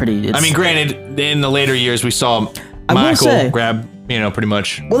 that's pretty... I mean, granted, in the later years, we saw Michael grab... pretty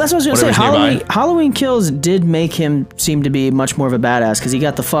much. Well, that's what I was gonna say. Halloween Kills did make him seem to be much more of a badass because he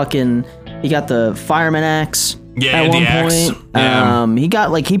got the fireman axe. Yeah, at one axe. point.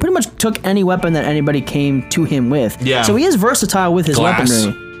 Yeah. He pretty much took any weapon that anybody came to him with. Yeah. So he is versatile with his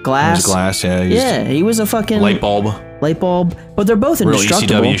weaponry. Glass. Yeah. He was a fucking light bulb. But they're both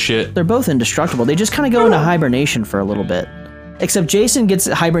indestructible. Real ECW shit. They're both indestructible. They just kind of go into hibernation for a little bit. Except Jason gets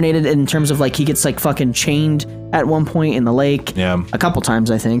hibernated in terms of like he gets like fucking chained at one point in the lake. Yeah. A couple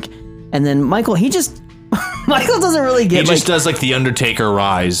times I think. And then Michael, Michael doesn't really get. He just does like the Undertaker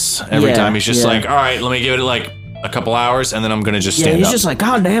rise every time. He's just like, all right, let me give it like a couple hours, and then I'm gonna just stand up. He's just like,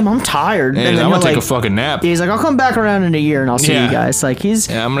 God damn, I'm tired. And then I'm gonna take a fucking nap. He's like, I'll come back around in a year and I'll see you guys. Like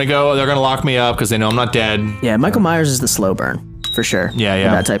I'm gonna go. They're gonna lock me up because they know I'm not dead. Yeah, Michael Myers is the slow burn for sure. Yeah.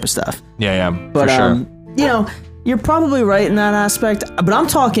 That type of stuff. Yeah. But for sure. You're probably right in that aspect, but I'm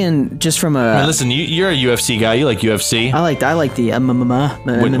talking just from a. I mean, listen, you're a UFC guy. You like UFC. I like the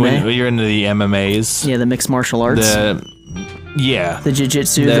MMA. You're into the MMAs. Yeah, the mixed martial arts. The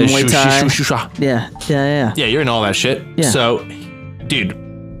jiu-jitsu, the Muay Thai. Yeah. Yeah, you're in all that shit. Yeah. So,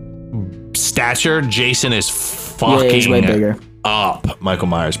 dude, stature, Jason is fucking he's way bigger. Up Michael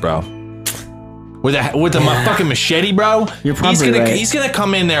Myers, bro. With the fucking machete, bro. You're probably right. He's gonna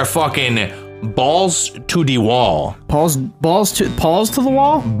come in there fucking balls to the wall. Balls to the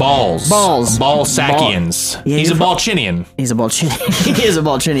wall? Balls. Ball-sackians. Yeah, he's a Balchinian. He's a Balchinian. He is a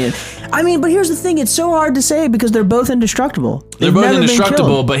Balchinian. I mean, but here's the thing. It's so hard to say because they're both indestructible. They're both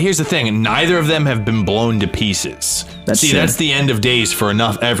indestructible, but here's the thing. Neither of them have been blown to pieces. That's the end of days for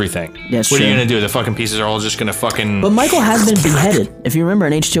everything. What are you going to do? The fucking pieces are all just going to fucking... But Michael has been beheaded. If you remember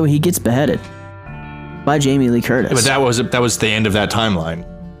in H2O, he gets beheaded by Jamie Lee Curtis. Yeah, but that was the end of that timeline.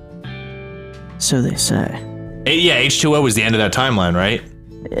 So they say. Yeah, H2O was the end of that timeline, right?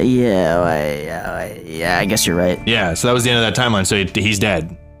 Yeah, I guess you're right. Yeah, so that was the end of that timeline, so he's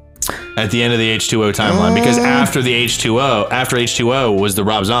dead. At the end of the H2O timeline, because after H2O was the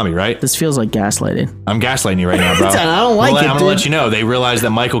Rob Zombie, right? This feels like gaslighting. I'm gaslighting you right now, bro. I don't like it, I'm gonna let you know, they realized that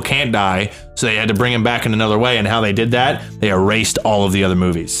Michael can't die, so they had to bring him back in another way, and how they did that, they erased all of the other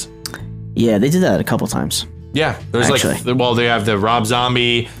movies. Yeah, they did that a couple times. Yeah, there's they have the Rob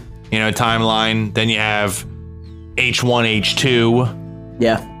Zombie, timeline. Then you have H1, H2.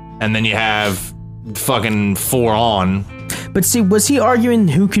 Yeah. And then you have fucking 4 on. But see, was he arguing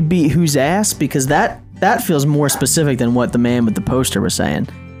who could beat whose ass? Because that feels more specific than what the man with the poster was saying.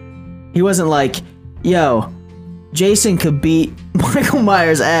 He wasn't like, yo, Jason could beat Michael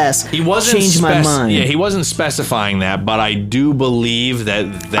Myers' ass. He wasn't change my mind. Yeah, he wasn't specifying that, but I do believe that.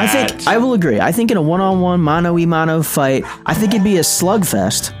 I will agree. I think in a one-on-one mano-y-mano fight, I think it'd be a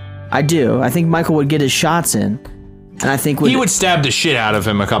slugfest. I do. I think Michael would get his shots in. and I think he would stab the shit out of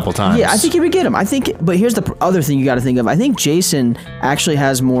him a couple times. Yeah, I think he would get him. I think, but here's the other thing you got to think of. I think Jason actually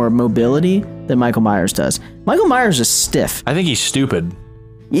has more mobility than Michael Myers does. Michael Myers is stiff. I think he's stupid.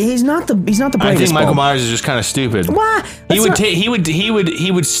 Yeah, he's not the brightest I think Michael bulb. Myers is just kind of stupid. Why?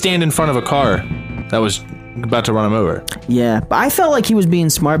 He would stand in front of a car that was about to run him over. Yeah, but I felt like he was being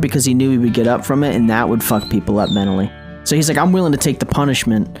smart because he knew he would get up from it, and that would fuck people up mentally. So he's like, I'm willing to take the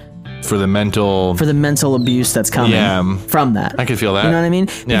punishment for the mental abuse that's coming from that. I could feel that. You know what I mean?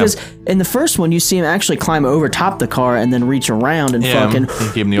 Yeah. Because in the first one, you see him actually climb over top the car and then reach around and fucking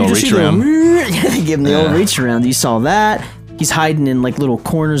give him the old reach around. Give him the old reach around. You saw that. He's hiding in like little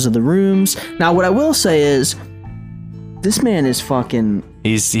corners of the rooms. Now, what I will say is, this man is fucking.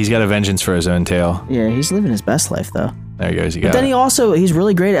 He's got a vengeance for his own tail. Yeah, he's living his best life though. There he goes. But then he's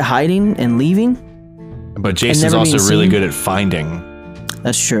really great at hiding and leaving. But Jason's also really good at finding.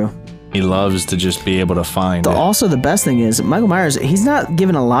 That's true. He loves to just be able to find it. Also, the best thing is, Michael Myers, he's not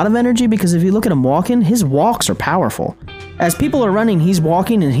given a lot of energy because if you look at him walking, his walks are powerful. As people are running, he's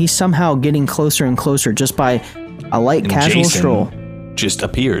walking and he's somehow getting closer and closer just by a light casual Jason stroll. Just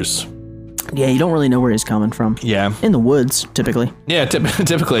appears. Yeah, you don't really know where he's coming from. Yeah. In the woods, typically. Yeah,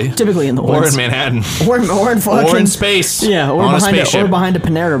 typically. Typically in the woods. Or in Manhattan. Or in fucking... Or in space. Yeah, or behind a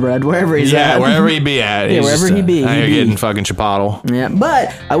Panera Bread, wherever he's at. Yeah, wherever he be at. Yeah, wherever he be. Now you're getting fucking Chipotle. Yeah,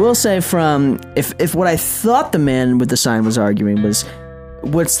 but I will say from... If what I thought the man with the sign was arguing was,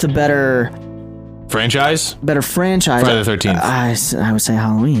 what's the better... Franchise? Better franchise. Friday the 13th. I would say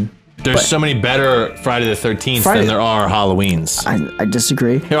Halloween. There's so many better Friday the 13th than there are Halloweens. I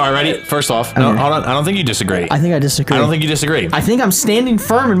disagree. Here, all right, ready? First off, no, hold on. I don't think you disagree. I think I disagree. I don't think you disagree. I think I'm standing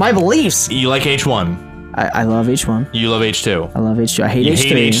firm in my beliefs. You like H1. I love H1. You love H2. I love H2. I hate you H3.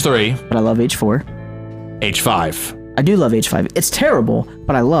 You hate H3. But I love H4. H5. I do love H5. It's terrible,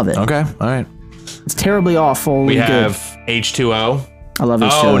 but I love it. Okay, all right. It's terribly awful. We have H2O. I love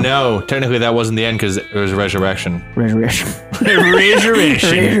H2O. Oh, no. Technically, that wasn't the end because it was a resurrection. Resurrection.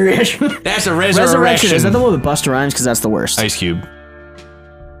 Resurrection. That's a resurrection. Is that the one with Busta Rhymes? Because that's the worst. Ice Cube.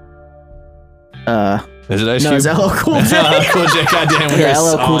 Is it Ice Cube? No, it's LL Cool J. LL Cool J. Goddamn. Yeah,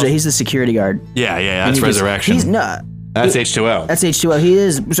 LL Cool J. He's the security guard. Yeah. That's resurrection. That's H2O. That's H2O. He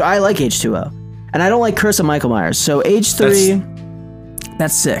is. So I like H2O. And I don't like Curse of Michael Myers. So H3,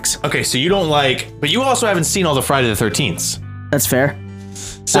 that's 6. Okay, so you don't like... But you also haven't seen all the Friday the 13th. That's fair.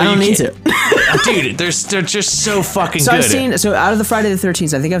 So I don't need to. Dude, they're just so fucking so good. So out of the Friday the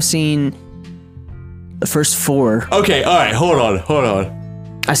 13th, I think I've seen the first 4. Okay, all right, hold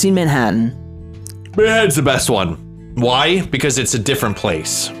on. I've seen Manhattan. Manhattan's the best one. Why? Because it's a different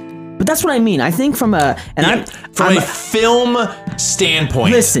place. But that's what I mean. I think from a... From a film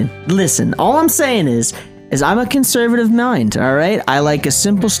standpoint. Listen. All I'm saying is I'm a conservative mind, all right? I like a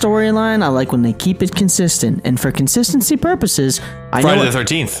simple storyline. I like when they keep it consistent. And for consistency purposes, I know... Friday the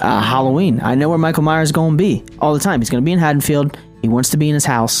 13th. Halloween. I know where Michael Myers is going to be all the time. He's going to be in Haddonfield. He wants to be in his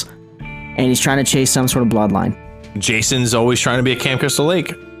house. And he's trying to chase some sort of bloodline. Jason's always trying to be at Camp Crystal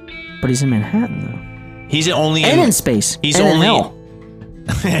Lake. But he's in Manhattan, though. He's only and in space. He's and only... in hell.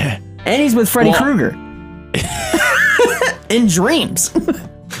 And he's with Freddy Krueger. In dreams.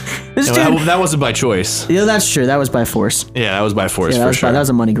 That wasn't by choice. Yeah, that's true. That was by force. Yeah, that was by force for sure. That was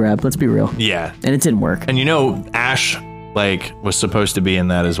a money grab. Let's be real. Yeah. And it didn't work. And you know, Ash, was supposed to be in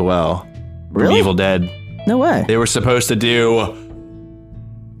that as well. Really? From Evil Dead. No way. They were supposed to do...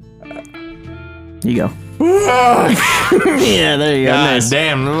 You go. Yeah, there you go. Nice.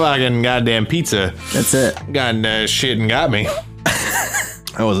 Goddamn pizza. That's it. God shit and got me.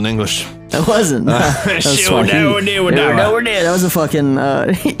 That wasn't English. That wasn't. That was Swahili. That was a fucking. What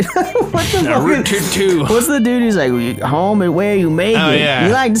the fuck? What's the dude who's like, home and where you make it? Yeah.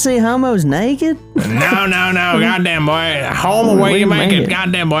 You like to see homos naked? No. Goddamn boy. Home and where you make it.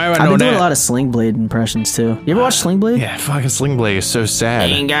 Goddamn boy. I've been doing a lot of Sling Blade impressions too. You ever watch Sling Blade? Yeah, fucking Sling Blade is so sad.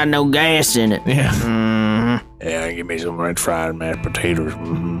 Ain't got no gas in it. Yeah. Mm-hmm. Yeah, give me some red fried mashed potatoes.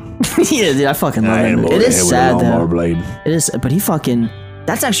 Yeah, dude, I fucking love it. It is sad though. Blade. It is, but he fucking.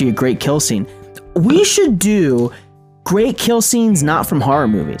 That's actually a great kill scene. We should do great kill scenes not from horror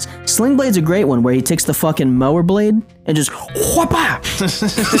movies. Sling Blade's a great one where he takes the fucking mower blade and just whoop-ah!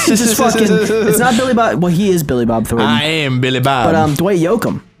 Just fucking. It's not Billy Bob. Well, he is Billy Bob Thornton. I am Billy Bob. But Dwight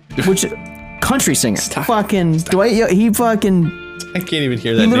Yoakam, which country singer. Fucking Dwight. He fucking. I can't even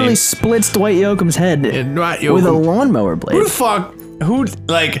hear that. He literally name. splits Dwight Yoakam's head with a lawnmower blade. Who the fuck?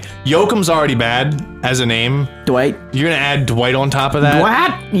 Yoakam's already bad as a name. Dwight. You're gonna add Dwight on top of that?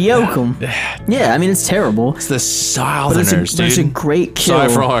 What? Yoakam. Yeah, I mean, it's terrible. It's the Southerners, dude. It's a great kill. Sorry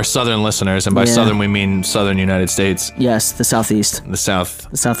for all our Southern listeners, and by Southern we mean Southern United States. Yes, the Southeast. The South.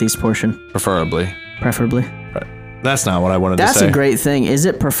 The Southeast portion. Preferably. Preferably. That's not what I wanted to say. That's a great thing. Is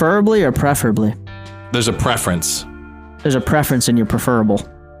it preferably or preferably? There's a preference. There's a preference in your preferable.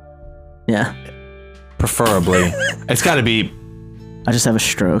 Yeah. Preferably. It's got to be. I just have a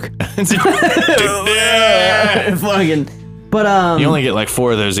stroke. Fucking. But you only get like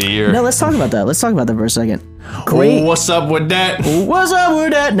 4 of those a year. No, let's talk about that. Let's talk about that for a second. Great. What's up with that? What's up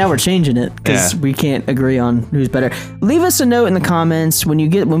with that? Now we're changing it because we can't agree on who's better. Leave us a note in the comments when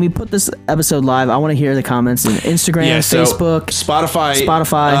we put this episode live. I want to hear the comments in Instagram, Facebook,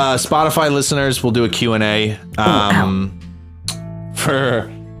 Spotify listeners. We'll do a Q&A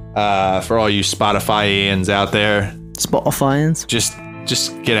for all you Spotifyians out there. Spotifyians. Just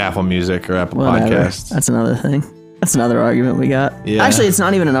get Apple Music or Apple Podcasts. That's another thing. That's another argument we got. Yeah. Actually, it's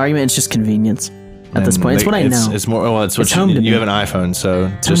not even an argument. It's just convenience at this point. It's what I know. It's more. Well, it's what you have an iPhone,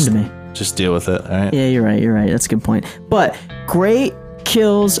 so just deal with it. All right. Yeah, you're right. That's a good point. But great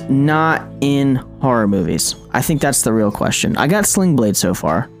kills not in horror movies. I think that's the real question. I got Sling Blade so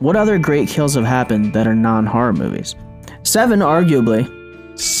far. What other great kills have happened that are non-horror movies? 7, arguably.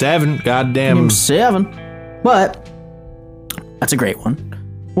 7, goddamn. 7. But that's a great one.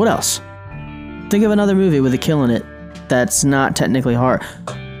 What else? Think of another movie with a kill in it that's not technically horror.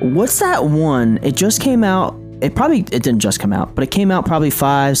 What's that one? It just came out. It didn't just come out, but it came out probably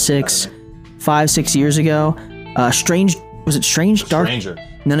 5-6 years ago. Strange Dark? Stranger.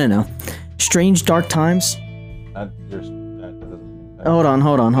 No. Strange Dark Times. Hold on.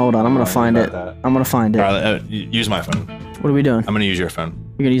 I'm gonna find it. I'm gonna find it. All right, use my phone. What are we doing? I'm gonna use your phone.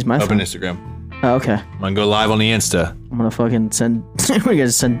 You're gonna use my phone? Open Instagram. Oh, okay. I'm gonna go live on the Insta. I'm gonna fucking send. We're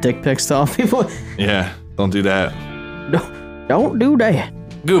gonna send dick pics to all people. Yeah, don't do that. No, don't do that.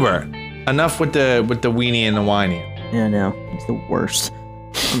 Goober, enough with the weenie and the whiny. Yeah, no, he's the worst.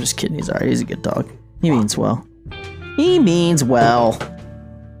 I'm just kidding. He's alright. He's a good dog. He means well.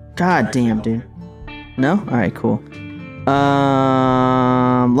 God damn, dude. No? All right, cool.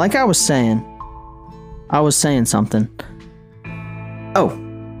 Like I was saying something. Oh,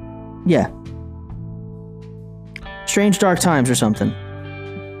 yeah. Strange Dark Times or something.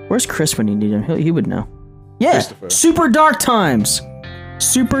 Where's Chris when you need him? He would know. Yeah, Super Dark Times.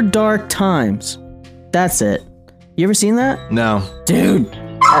 Super Dark Times. That's it. You ever seen that? No. Dude.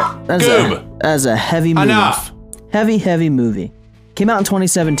 That's a heavy movie. Enough. Heavy movie. Came out in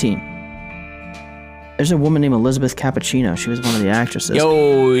 2017. There's a woman named Elizabeth Cappuccino. She was one of the actresses.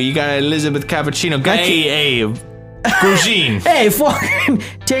 Yo, you got Elizabeth Cappuccino. Hey, Cuisine. Hey, fucking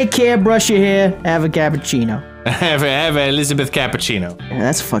take care, brush your hair, have a cappuccino. Have a Elizabeth Cappuccino. Yeah,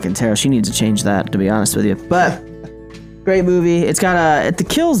 that's fucking terrible. She needs to change that, to be honest with you. But great movie. It's got the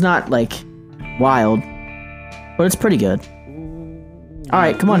kill's not like wild, but it's pretty good. All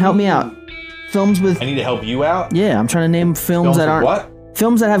right, come on, help me out. Films with. I need to help you out. Yeah, I'm trying to name films that aren't what?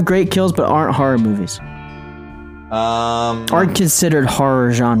 Films that have great kills but aren't horror movies. Aren't considered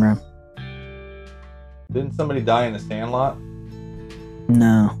horror genre. Didn't somebody die in The Sandlot?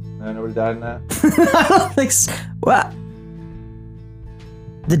 No. Nobody died in that? I don't think so. What?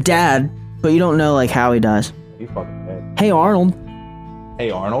 The dad, but you don't know like how he dies. He's fucking dead. Hey Arnold.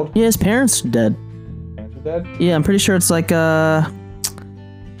 Hey Arnold? Yeah, his parents are dead. Parents are dead? Yeah, I'm pretty sure it's like a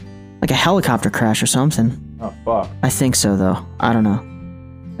helicopter crash or something. Oh fuck. I think so though. I don't know.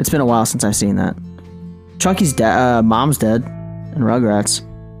 It's been a while since I've seen that. Chucky's mom's dead in Rugrats.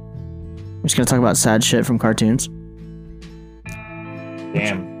 We're just gonna talk about sad shit from cartoons.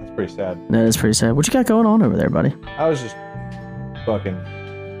 Damn, that's pretty sad. That is pretty sad. What you got going on over there, buddy? I was just fucking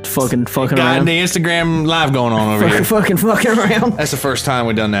around. Got the Instagram live going on over here. Fucking around. That's the first time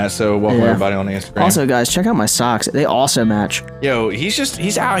we've done that, so welcome everybody on the Instagram. Also, guys, check out my socks. They also match. Yo,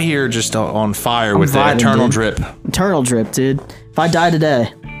 he's out here just on fire with the eternal drip. Eternal drip, dude. If I die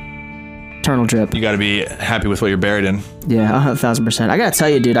today, eternal drip. You gotta be happy with what you're buried in. Yeah, 1,000%. I gotta tell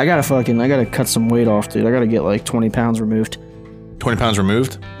you, dude, I gotta cut some weight off, dude. I gotta get like 20 pounds removed. 20 pounds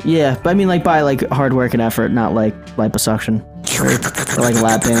removed? Yeah, but I mean like by like hard work and effort, not like liposuction or like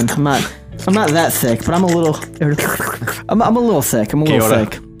lap band. I'm not that thick, but I'm a little thick. I'm a little thick.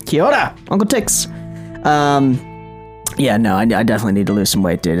 Kia ora, Uncle Tix. Yeah, no, I definitely need to lose some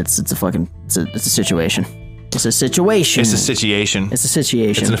weight, dude. It's a situation. It's a situation. It's a situation. It's a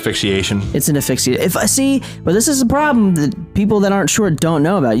situation. It's an asphyxiation. It's an asphyxiation. If I see, but this is a problem that people that aren't sure don't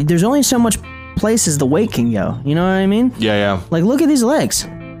know about. There's only so much places the weight can go. You know what I mean? Yeah. Like, look at these legs.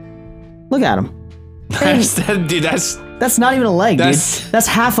 Look at them. Dude, that's not even a leg, dude. That's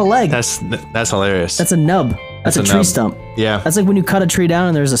half a leg. That's hilarious. That's a nub. That's a tree nub. stump. Yeah. That's like when you cut a tree down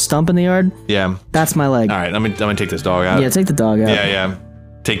and there's a stump in the yard. Yeah. That's my leg. All right, I'm gonna take this dog out. Yeah, take the dog out. Yeah.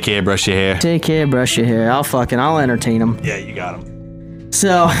 Take care, brush your hair. Take care, brush your hair. I'll entertain him. Yeah, you got him.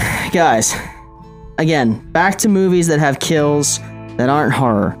 So, guys, again, back to movies that have kills that aren't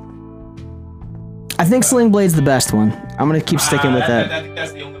horror. I think Sling Blade's the best one. I'm gonna keep sticking with that. I think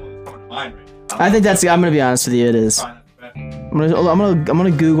that's the only one that's coming to mind right now. I think that's. I'm gonna be honest with you. It is. I'm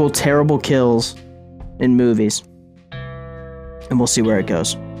gonna Google terrible kills in movies, and we'll see where it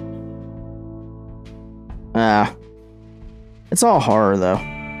goes. It's all horror though,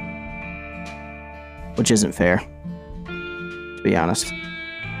 which isn't fair, to be honest.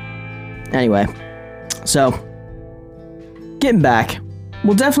 Anyway, so getting back,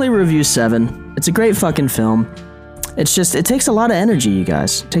 we'll definitely review 7. It's a great fucking film. It's just, it takes a lot of energy, you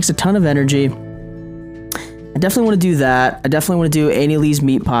guys. It takes a ton of energy. I definitely want to do that. I definitely want to do Annie Lee's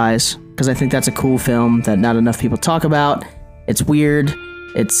Meat Pies, because I think that's a cool film that not enough people talk about. It's weird.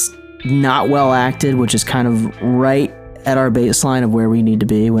 It's not well acted, which is kind of right at our baseline of where we need to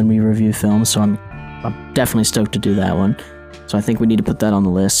be when we review films. So I'm definitely stoked to do that one. So I think we need to put that on the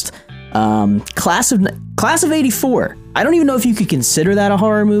list. Class of '84. I don't even know if you could consider that a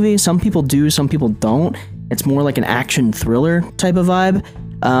horror movie. Some people do, some people don't. It's more like an action thriller type of vibe.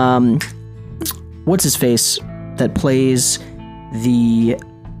 What's his face that plays the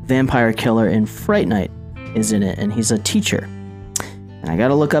vampire killer in Fright Night is in it, and he's a teacher. And I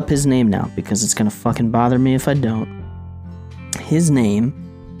gotta look up his name now because it's gonna fucking bother me if I don't. His name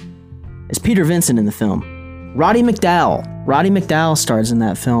is Peter Vincent in the film. Roddy McDowall. Roddy McDowall stars in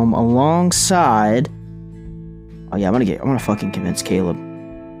that film alongside. Oh yeah, I'm gonna fucking convince Caleb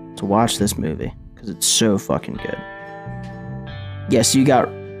to watch this movie because it's so fucking good. Yes, you got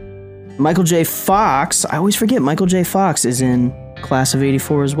Michael J. Fox. I always forget Michael J. Fox is in Class of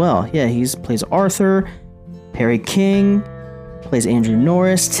 '84 as well. Yeah, he plays Arthur. Perry King plays Andrew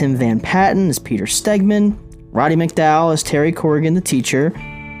Norris. Tim Van Patten is Peter Stegman. Roddy McDowall is Terry Corrigan, the teacher.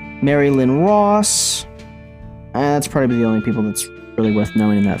 Mary Lynn Ross. That's probably the only people that's really worth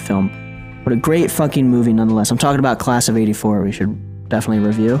knowing in that film. But a great fucking movie nonetheless. I'm talking about Class of '84. We should definitely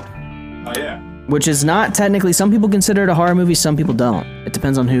review. Oh yeah. Which is not technically. Some people consider it a horror movie. Some people don't. It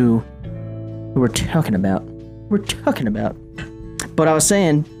depends on who we're talking about. But I was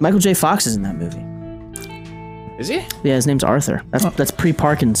saying, Michael J. Fox is in that movie. Is he? Yeah, his name's Arthur. That's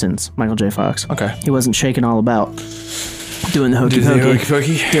pre-Parkinson's, Michael J. Fox. Okay. He wasn't shaking all about doing the hokey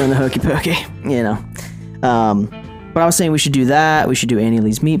pokey. Doing the hokey pokey, you know. But I was saying we should do that. We should do Annie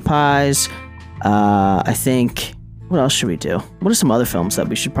Lee's Meat Pies. I think, what else should we do? What are some other films that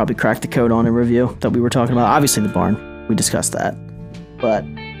we should probably crack the code on and review that we were talking about? Obviously The Barn. We discussed that. But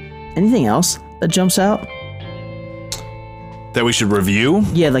anything else that jumps out? That we should review?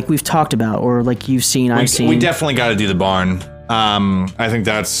 Yeah, like we've talked about, or like you've seen, I've seen. We definitely got to do The Barn. I think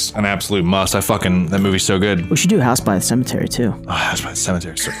that's an absolute must. That movie's so good. We should do House by the Cemetery too. Oh, House by the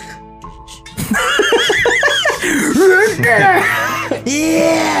Cemetery. So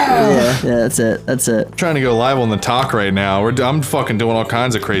yeah, that's it. I'm trying to go live on the talk right now. I'm fucking doing all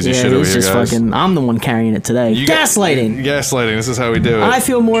kinds of crazy shit over here, guys. I'm the one carrying it today. Gaslighting. Gaslighting. This is how we do it. I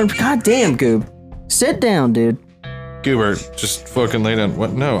feel more. God damn, Goob. Sit down, dude. Goobert, just fucking lay down.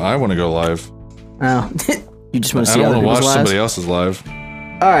 What? No, I want to go live. Oh, you just want to see other people's lives? I don't want to watch lives? somebody else's live.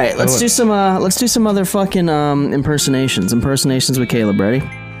 All right, let's do some other fucking impersonations with Caleb. Ready?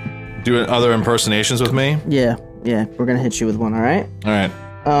 Do other impersonations with me? Yeah. We're gonna hit you with one. All right. All right.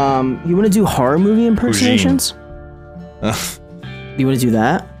 You want to do horror movie impersonations? You want to do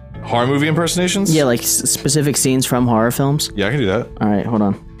that? Horror movie impersonations? Yeah, like specific scenes from horror films. Yeah, I can do that. All right, hold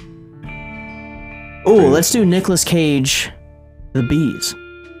on. Oh, let's do Nicolas Cage, The Bees,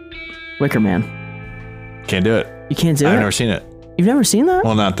 Wicker Man. Can't do it. You can't do it? I've never seen it. You've never seen that?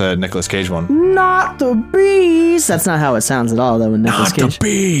 Well, not the Nicolas Cage one. Not the bees. That's not how it sounds at all, though. With Nicolas Cage. Not the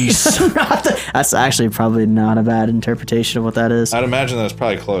bees. That's actually probably not a bad interpretation of what that is. I'd imagine that it's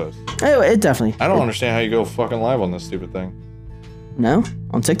probably closed. Oh, it definitely. I don't understand how you go fucking live on this stupid thing. No,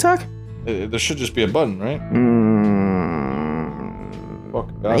 on TikTok. There should just be a button, right?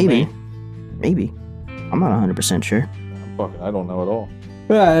 Maybe. I'm not 100% sure. I don't know at all.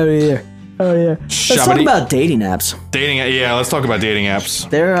 Oh yeah. Let's talk about dating apps. Let's talk about dating apps.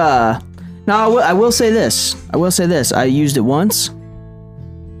 They're no, I will say this. I used it once,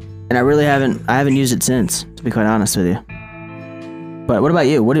 and I haven't used it since, to be quite honest with you. But what about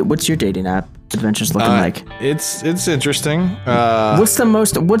you? What's your dating app adventures looking like? It's interesting. What's the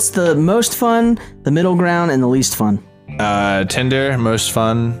most fun, the middle ground, and the least fun? Tinder, most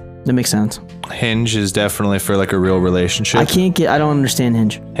fun. That makes sense. Hinge is definitely for like a real relationship. I don't understand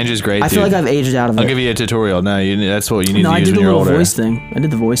Hinge. Hinge is great. I feel like I've aged out of it. I'll give you a tutorial. No, that's what you need to use when you're older. No, I did the voice thing. I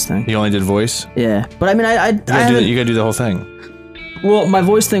did the voice thing. You only did voice? Yeah, but I mean, you gotta do the whole thing. Well, my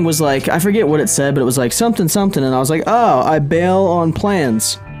voice thing was like, I forget what it said, but it was like something, and I was like, oh, I bail on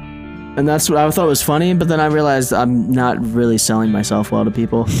plans. And that's what I thought was funny, but then I realized I'm not really selling myself well to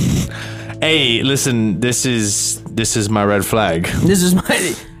people. Hey, listen, this is my red flag. This is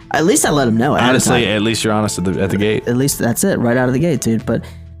my... At least I let him know. Honestly, at least you're honest at the gate. At least that's it, right out of the gate, dude. But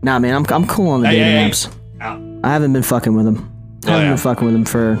nah, man, I'm cool on the dating apps. I haven't been fucking with him. I haven't been fucking with him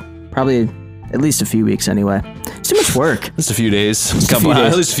for probably at least a few weeks anyway. It's too much work. Just a few days.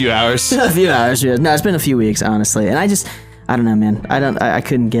 At least a few hours. A few hours. Yeah. No, it's been a few weeks, honestly. And I don't know, man. I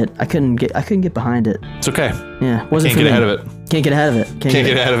couldn't get behind it. It's okay. Yeah, wasn't Can't for get me. ahead of it. Can't get ahead of it. Can't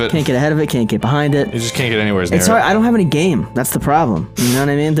get ahead of it. Can't get ahead of it. Can't get behind it. You just can't get anywhere near It's hard. I don't have any game. That's the problem. You know what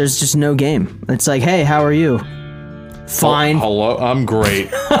I mean? There's just no game. It's like, hey, how are you? Fine. Hello, I'm great.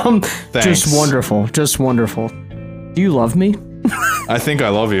 Thanks. Just wonderful. Just wonderful. Do you love me? I think I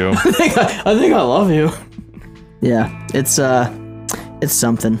love you. I think I love you. Yeah, it's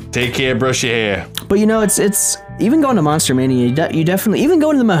something. Take care, brush your hair. But you know, it's even going to Monster Mania, you definitely, even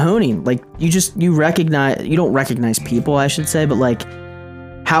going to the Mahoney, like you don't recognize people, I should say, but like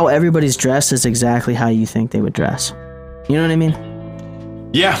how everybody's dressed is exactly how you think they would dress. You know what I mean?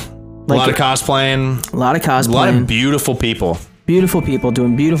 Yeah. Like, a lot of cosplaying. A lot of cosplaying. A lot of beautiful people. Beautiful people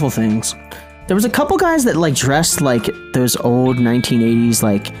doing beautiful things. There was a couple guys that like dressed like those old 1980s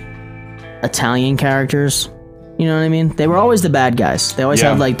like Italian characters. You know what I mean? They were always the bad guys. They always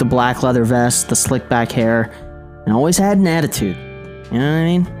had like the black leather vest, the slick back hair, and always had an attitude. You know what I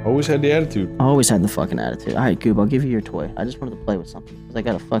mean? Always had the attitude. Always had the fucking attitude. All right, Goob, I'll give you your toy. I just wanted to play with something because I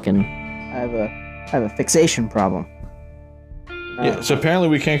got a fucking, I have a fixation problem. Yeah. So apparently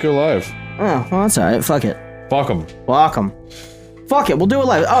we can't go live. Oh, well, that's all right. Fuck it. Fuck them. Fuck them. Fuck it. We'll do it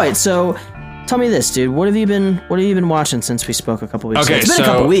live. All right. So, tell me this, dude. What have you been watching since we spoke a couple weeks ago? It's been a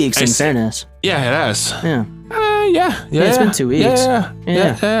couple weeks, in fairness. Yeah, it has. Yeah. Yeah. It's been 2 weeks. Yeah.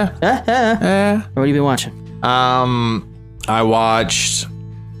 What have you been watching? I watched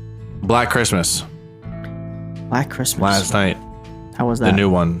Black Christmas. Black Christmas. Last night. How was that? The new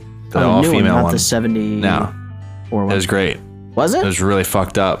one. The new all-female one. Not one. the 70. No. Or what? It was great. Was it? It was really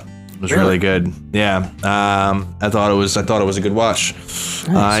fucked up. It was really good. Yeah. I thought it was a good watch. Nice.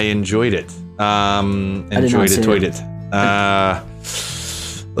 I enjoyed it. Enjoyed it.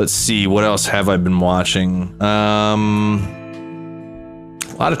 Let's see. What else have I been watching? A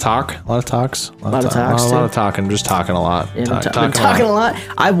lot of talk. A lot of talks. A lot of talking. Just talking a lot. Yeah, talking a lot.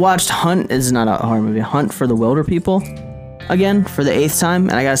 I watched Hunt. It's not a horror movie. Hunt for the Wilder People. Again, for the 8th time.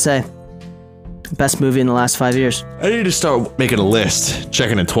 And I gotta say, best movie in the last 5 years. I need to start making a list.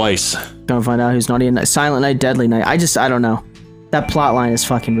 Checking it twice. Gonna find out who's naughty and nice. Silent Night, Deadly Night. I don't know. That plot line is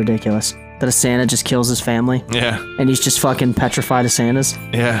fucking ridiculous. That a Santa just kills his family. Yeah. And he's just fucking petrified of Santas.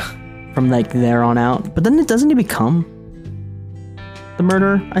 Yeah. From like there on out. But then doesn't he become the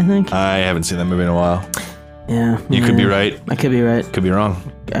murderer, I think? I haven't seen that movie in a while. Yeah. You could be right. I could be right. Could be wrong.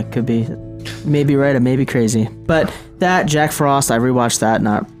 I could be maybe right or maybe crazy. But that, Jack Frost, I rewatched that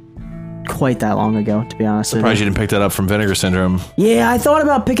not quite that long ago, to be honest with you. Surprised you didn't pick that up from Vinegar Syndrome. Yeah, I thought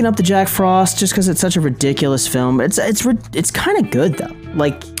about picking up the Jack Frost just because it's such a ridiculous film. It's kind of good though.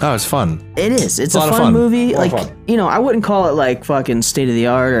 Like, oh, it's fun. It is. It's a fun movie. Like, you know, I wouldn't call it like fucking state of the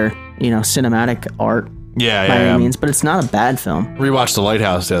art or, you know, cinematic art. Yeah, by any means, but it's not a bad film. Rewatched The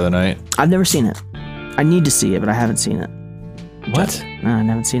Lighthouse the other night. I've never seen it. I need to see it, but I haven't seen it. What? No, I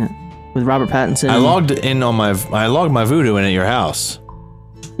haven't seen it. With Robert Pattinson. I logged my Voodoo in at your house.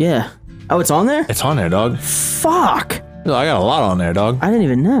 Yeah. Oh, it's on there? It's on there, dog. Fuck. I got a lot on there, dog. I didn't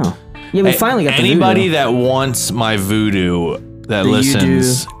even know. Yeah, we finally got the anybody Voodoo. that wants my Voodoo that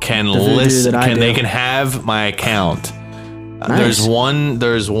listens can listen. They can have my account. Nice.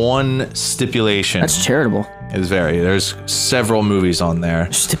 There's one stipulation. That's charitable. There's several movies on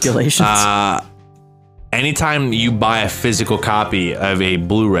there. Stipulations. Anytime you buy a physical copy of a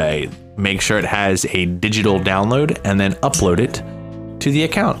Blu-ray, make sure it has a digital download and then upload it to the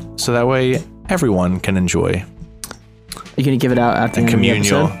account. So that way everyone can enjoy. Are you going to give it out at the end of the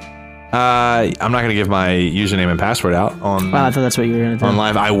episode? I'm not going to give my username and password out on. I thought that's what you were going to do. On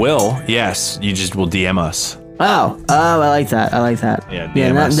live. I will. Yes. You just will DM us. Oh, I like that. Yeah,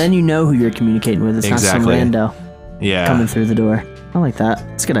 and then you know who you're communicating with. It's not some rando coming through the door. I like that.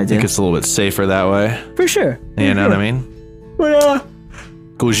 It's a good idea. I think it's a little bit safer that way. For sure. You know what I mean?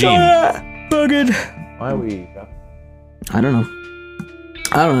 Cousine. Fucking. Why are we? I don't know.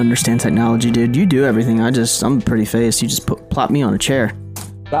 I don't understand technology, dude. You do everything. I'm a pretty face. You just plop me on a chair.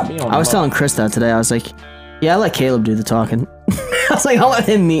 I was telling Chris that today. I was like, yeah, I let Caleb do the talking. I was like, I'll let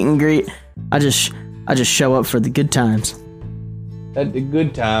him meet and greet. I just show up for the good times. Let the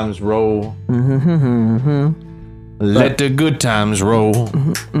good times roll. Let the good times roll.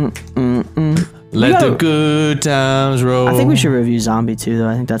 Let the good times roll. I think we should review Zombie too, though.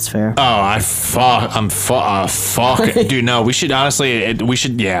 I think that's fair. Oh, fuck. Dude, no, we should honestly,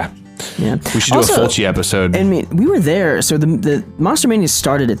 yeah. Yeah. We should do a Fulci episode. I mean, we were there, so the Monster Mania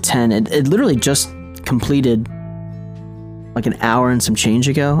started at 10. It literally just completed like an hour and some change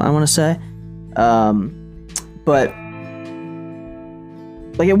ago, I want to say. But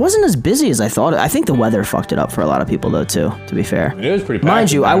like it wasn't as busy as I thought. I think the weather fucked it up for a lot of people though too, to be fair. It was pretty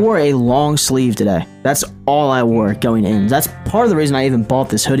Mind you, I wore a long sleeve today. That's all I wore going in. That's part of the reason I even bought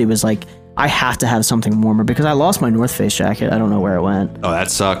this hoodie was like I have to have something warmer because I lost my North Face jacket. I don't know where it went. Oh,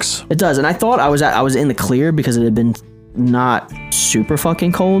 that sucks. It does. And I thought I was in the clear because it had been not super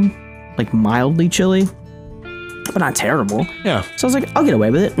fucking cold, like mildly chilly, but not terrible. Yeah. So I was like, I'll get away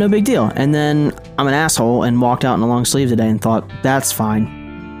with it. No big deal. And then I'm an asshole and walked out in a long sleeve today and thought, that's fine.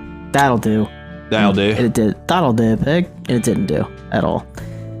 That'll do. That'll do. And it did. That'll do, pig. And it didn't do at all.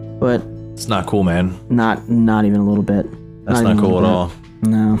 But it's not cool, man. Not even a little bit. That's not cool at all.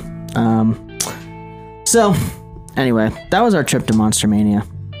 No. So, anyway, that was our trip to Monster Mania.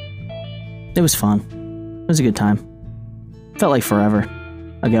 It was fun. It was a good time. Felt like forever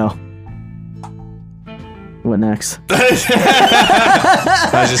ago. What next? I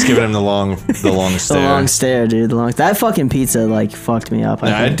was just giving him the long stare. The long stare, dude. That fucking pizza like fucked me up.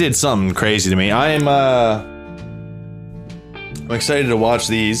 It did something crazy to me. I'm excited to watch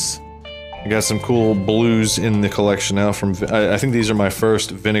these. I got some cool blues in the collection now from. I think these are my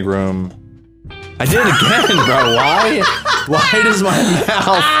first Vinegrum. I did it again, bro. Why does my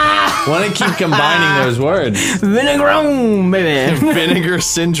mouth want to keep combining those words? Vinegrum, baby. Vinegar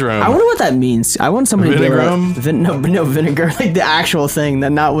syndrome. I wonder what that means. I want somebody Vinegrum? to no vinegar, like the actual thing,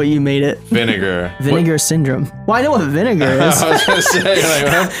 that not what you made it. Vinegar. Vinegar syndrome. Well, I know what vinegar is. I was gonna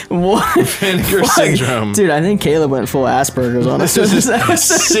say, like, what? Vinegar syndrome. Dude, I think Caleb went full Asperger's on us.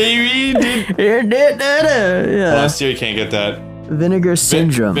 See, dude. Yeah. Last year you can't get that. Vinegar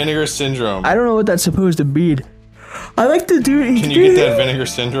syndrome. Vinegar syndrome. I don't know what that's supposed to mean. I like the dude. Can you get that vinegar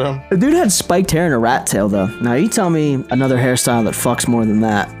syndrome? The dude had spiked hair and a rat tail, though. Now you tell me another hairstyle that fucks more than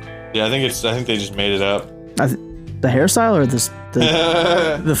that. Yeah, I think they just made it up. The hairstyle or the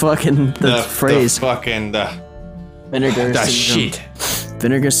fucking phrase? The Vinegar syndrome. shit.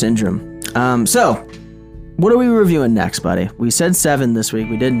 Vinegar syndrome. So, what are we reviewing next, buddy? We said 7 this week.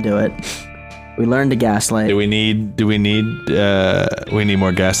 We didn't do it. We learned to gaslight. Do we need more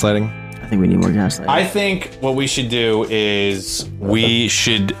gaslighting? I think we need more gaslighting. I think what we should do is we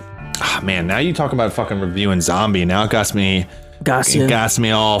should. Man, now you talk about fucking reviewing Zombie. Now it got me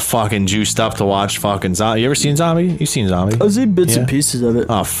all fucking juiced up to watch fucking Zombie. You ever seen Zombie? You seen Zombie? I've seen bits and pieces of it.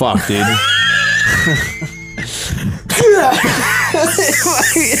 Oh fuck, dude.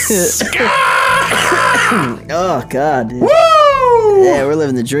 Oh god, dude. Woo! Yeah, we're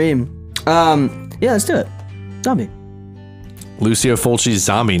living the dream. Yeah, let's do it. Zombie. Lucio Fulci's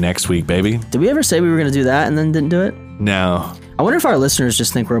Zombie next week, baby. Did we ever say we were gonna do that and then didn't do it? No. I wonder if our listeners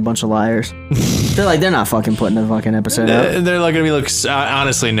just think we're a bunch of liars. They're not fucking putting a fucking episode out. They're like gonna be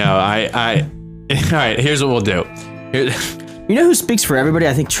honestly, no. All right, here's what we'll do. You know who speaks for everybody?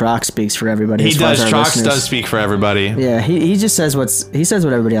 I think Trox speaks for everybody. He does. Trox does speak for everybody. Yeah, he just says what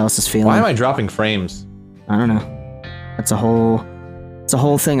everybody else is feeling. Why am I dropping frames? I don't know. It's a whole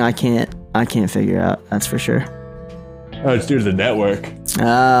thing I can't figure out. That's for sure. Oh, it's due to the network.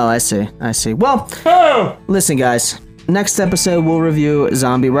 Oh, I see. Well, listen, guys. Next episode, we'll review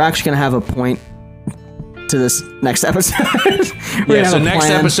Zombie. We're actually going to have a point to this next episode. So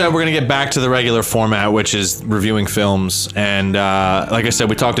next episode, we're going to get back to the regular format, which is reviewing films. And like I said,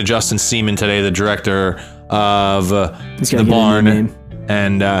 we talked to Justin Seaman today, the director of The Barn.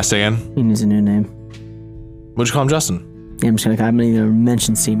 And say again? He needs a new name. What'd you call him, Justin? Yeah, I'm going to even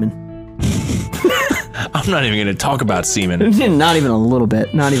mention Seaman. I'm not even going to talk about Seaman. Not even a little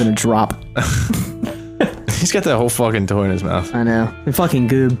bit. Not even a drop. He's got that whole fucking toy in his mouth. I know. The fucking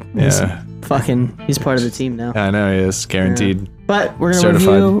goob. Yeah. He's part of the team now. I know he is. Guaranteed. Yeah. But we're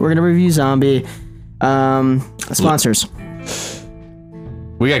gonna review Zombie. Sponsors.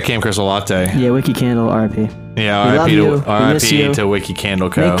 We got Camp Crystal Latte. Yeah, Wiki Candle, RIP. Yeah, RIP to Wiki Candle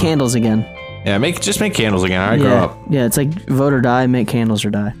Co. Make candles again. Yeah, just make candles again. All right, grow up. Yeah, it's like vote or die, make candles or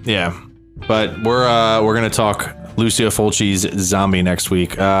die. Yeah. But we're gonna talk Lucio Fulci's Zombie next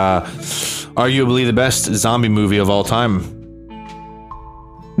week. Arguably the best zombie movie of all time.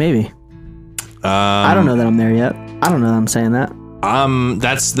 Maybe. I don't know that I'm there yet. I don't know that I'm saying that.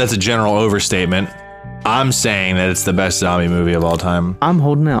 That's a general overstatement. I'm saying that it's the best zombie movie of all time. I'm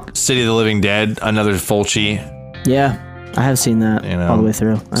holding out. City of the Living Dead, another Fulci. Yeah, I have seen that all the way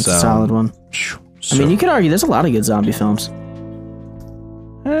through. That's a solid one. I mean, you could argue there's a lot of good zombie films.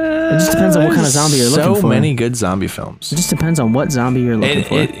 It just just depends on what kind of zombie you're looking for. So many good zombie films. It just depends on what zombie you're looking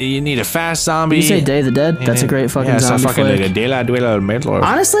for. You need a fast zombie. You say Day of the Dead? That's a great fucking zombie flick.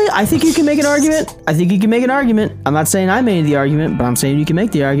 Honestly, I think you can make an argument. I'm not saying I made the argument, but I'm saying you can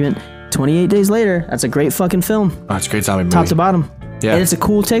make the argument. 28 Days Later. That's a great fucking film. Oh, it's a great zombie movie. Top to bottom. Yeah. And it's a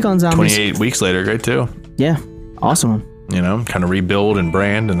cool take on zombies. 28 Weeks Later, great too. Yeah. Awesome one. You know, kind of rebuild and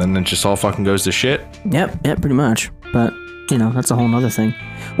brand, and then it just all fucking goes to shit. Yep, pretty much. But, you know, that's a whole nother thing.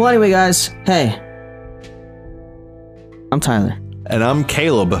 Well, anyway, guys, hey. I'm Tyler. And I'm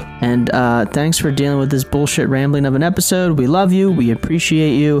Caleb. And thanks for dealing with this bullshit rambling of an episode. We love you. We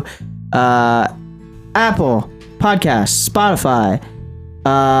appreciate you. Apple Podcasts, Spotify,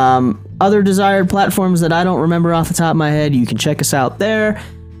 other desired platforms that I don't remember off the top of my head. You can check us out there.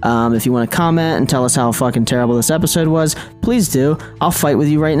 If you want to comment and tell us how fucking terrible this episode was, please do. I'll fight with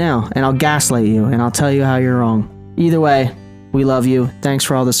you right now, and I'll gaslight you, and I'll tell you how you're wrong. Either way, we love you. Thanks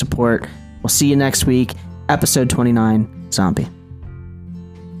for all the support. We'll see you next week. Episode 29, Zombie.